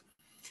alphabet.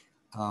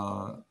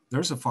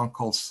 There's a font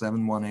called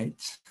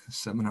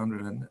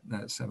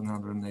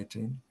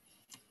 718.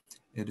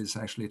 It is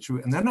actually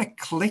true. And then I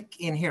click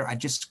in here. I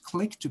just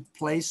click to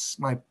place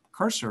my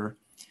cursor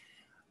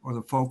or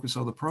the focus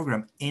of the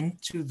program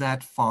into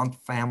that font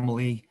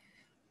family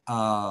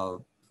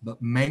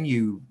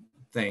menu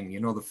thing, you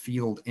know, the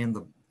field and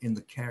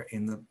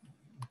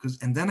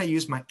then I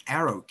use my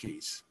arrow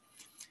keys.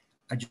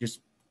 I just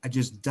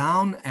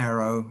down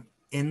arrow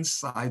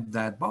inside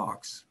that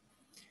box.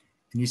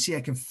 And you see,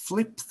 I can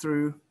flip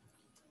through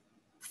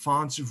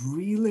fonts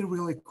really,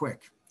 really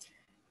quick.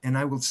 And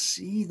I will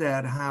see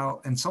that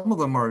and some of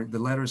them are, the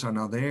letters are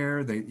not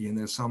there. They, you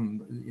know,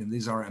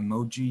 these are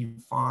emoji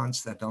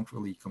fonts that don't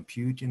really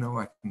compute, you know.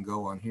 I can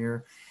go on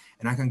here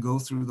and I can go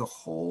through the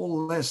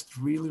whole list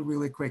really,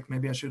 really quick.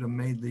 Maybe I should have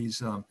made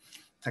these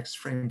text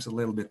frames a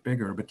little bit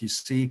bigger, but you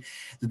see,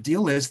 the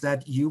deal is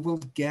that you will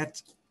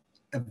get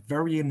a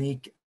very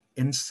unique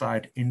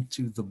insight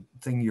into the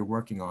thing you're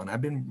working on.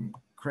 I've been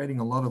creating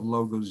a lot of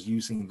logos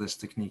using this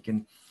technique,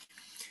 and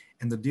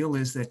the deal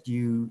is that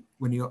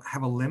when you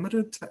have a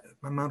limited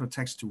amount of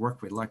text to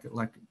work with, like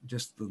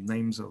just the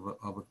names of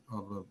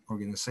an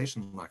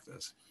organization like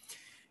this,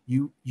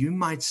 you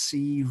might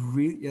see,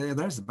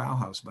 there's the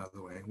Bauhaus, by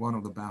the way, one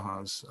of the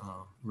Bauhaus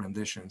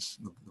renditions,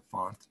 the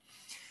font.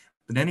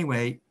 But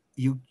anyway,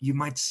 you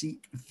might see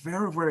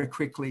very, very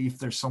quickly if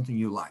there's something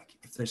you like,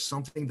 if there's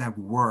something that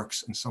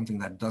works and something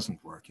that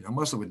doesn't work. You know,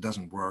 most of it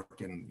doesn't work,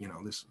 and you know,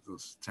 this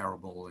is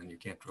terrible and you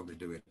can't really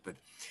do it. But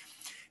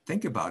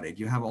think about it.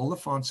 You have all the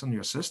fonts on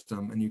your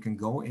system, and you can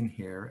go in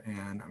here,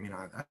 and I mean,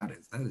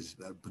 that is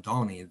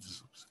Bodoni.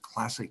 It's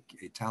classic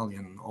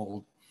Italian,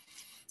 old,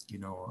 you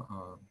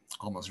know,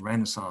 almost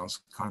Renaissance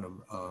kind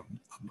of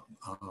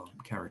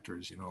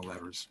characters, you know,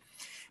 letters.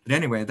 But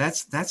anyway,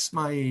 that's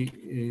my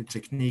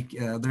technique.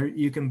 There,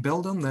 you can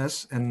build on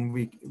this, and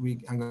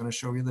I'm going to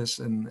show you this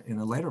in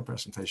a later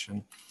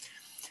presentation.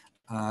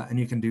 And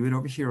you can do it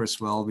over here as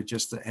well with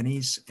just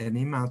any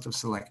amount of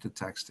selected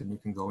text, and you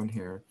can go in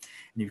here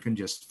and you can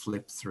just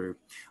flip through.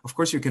 Of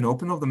course, you can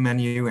open up the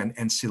menu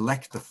and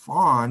select the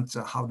font.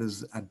 How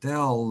does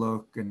Adele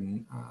look,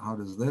 and how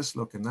does this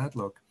look and that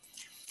look?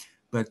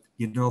 But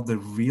you know, the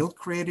real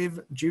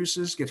creative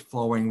juices get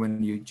flowing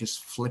when you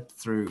just flip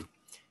through.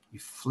 You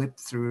flip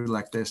through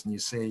like this, and you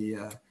say,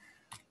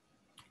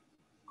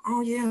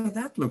 oh yeah,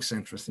 that looks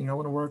interesting. I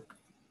want to work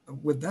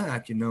with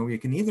that. You know, you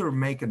can either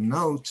make a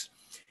note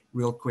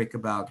real quick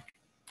about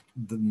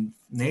the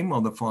name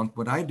of the font.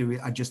 What I do,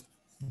 I just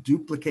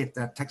duplicate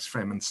that text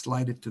frame and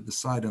slide it to the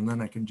side, and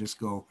then I can just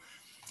go,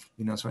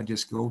 you know, so I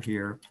just go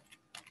here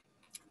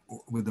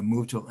with the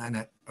move tool,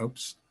 and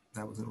oops,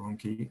 that was the wrong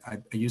key. I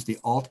use the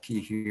Alt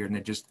key here, and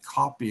I just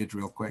copy it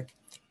real quick,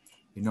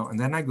 you know, and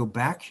then I go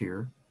back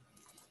here,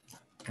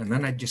 and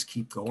then I just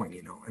keep going,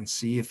 you know, and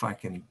see if I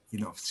can, you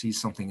know, see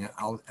something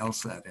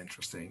else that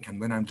interesting. And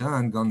when I'm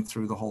done going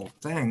through the whole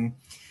thing,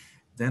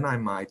 then I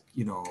might,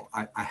 you know,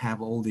 I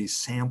have all these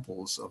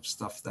samples of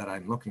stuff that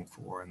I'm looking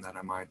for and that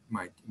I might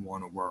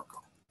want to work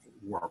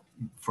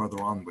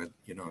further on with,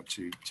 you know,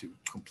 to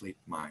complete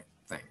my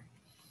thing.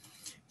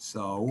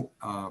 So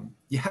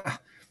yeah,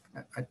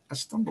 I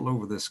stumbled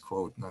over this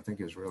quote, and I think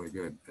it's really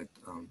good.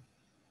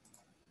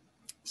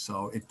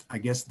 So I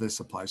guess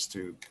this applies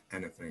to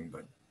anything,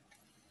 but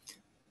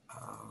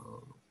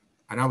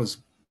and I was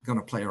going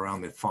to play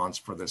around with fonts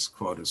for this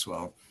quote as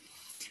well.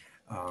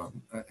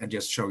 And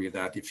just show you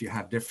that if you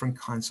have different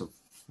kinds of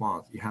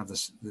font, you have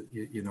this,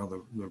 you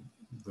know,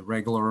 the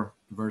regular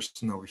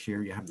version over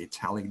here, you have the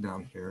italic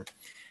down here.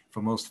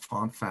 For most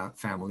font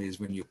families,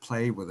 when you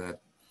play with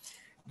it,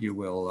 you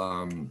will,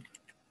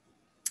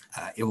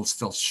 it will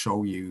still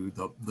show you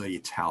the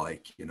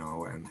italic, you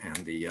know, and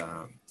the,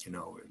 you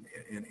know,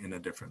 in a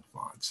different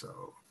font. So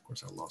of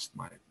course I lost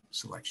my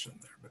selection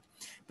there,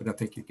 but I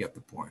think you get the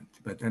point.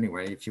 But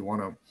anyway, if you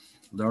want to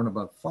learn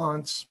about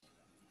fonts,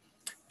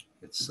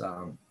 it's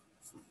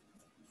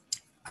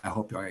I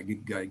hope I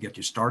get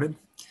you started.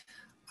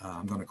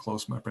 I'm going to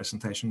close my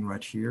presentation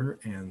right here,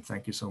 and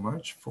thank you so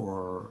much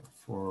for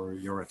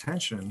your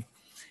attention.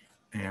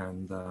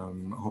 And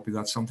I hope you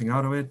got something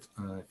out of it.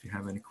 If you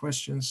have any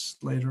questions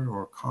later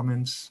or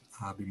comments,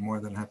 I'll be more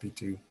than happy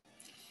to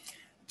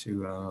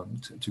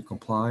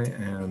comply.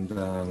 And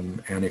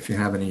if you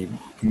have any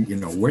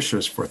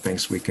wishes for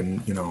things, we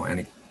can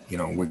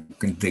we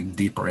can dig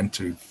deeper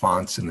into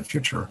fonts in the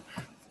future.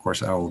 Of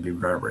course, I will be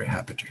very, very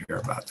happy to hear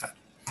about that.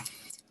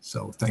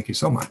 So thank you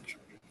so much.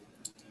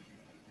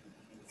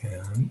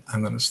 And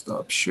I'm going to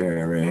stop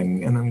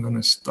sharing, and I'm going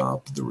to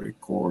stop the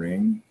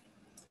recording.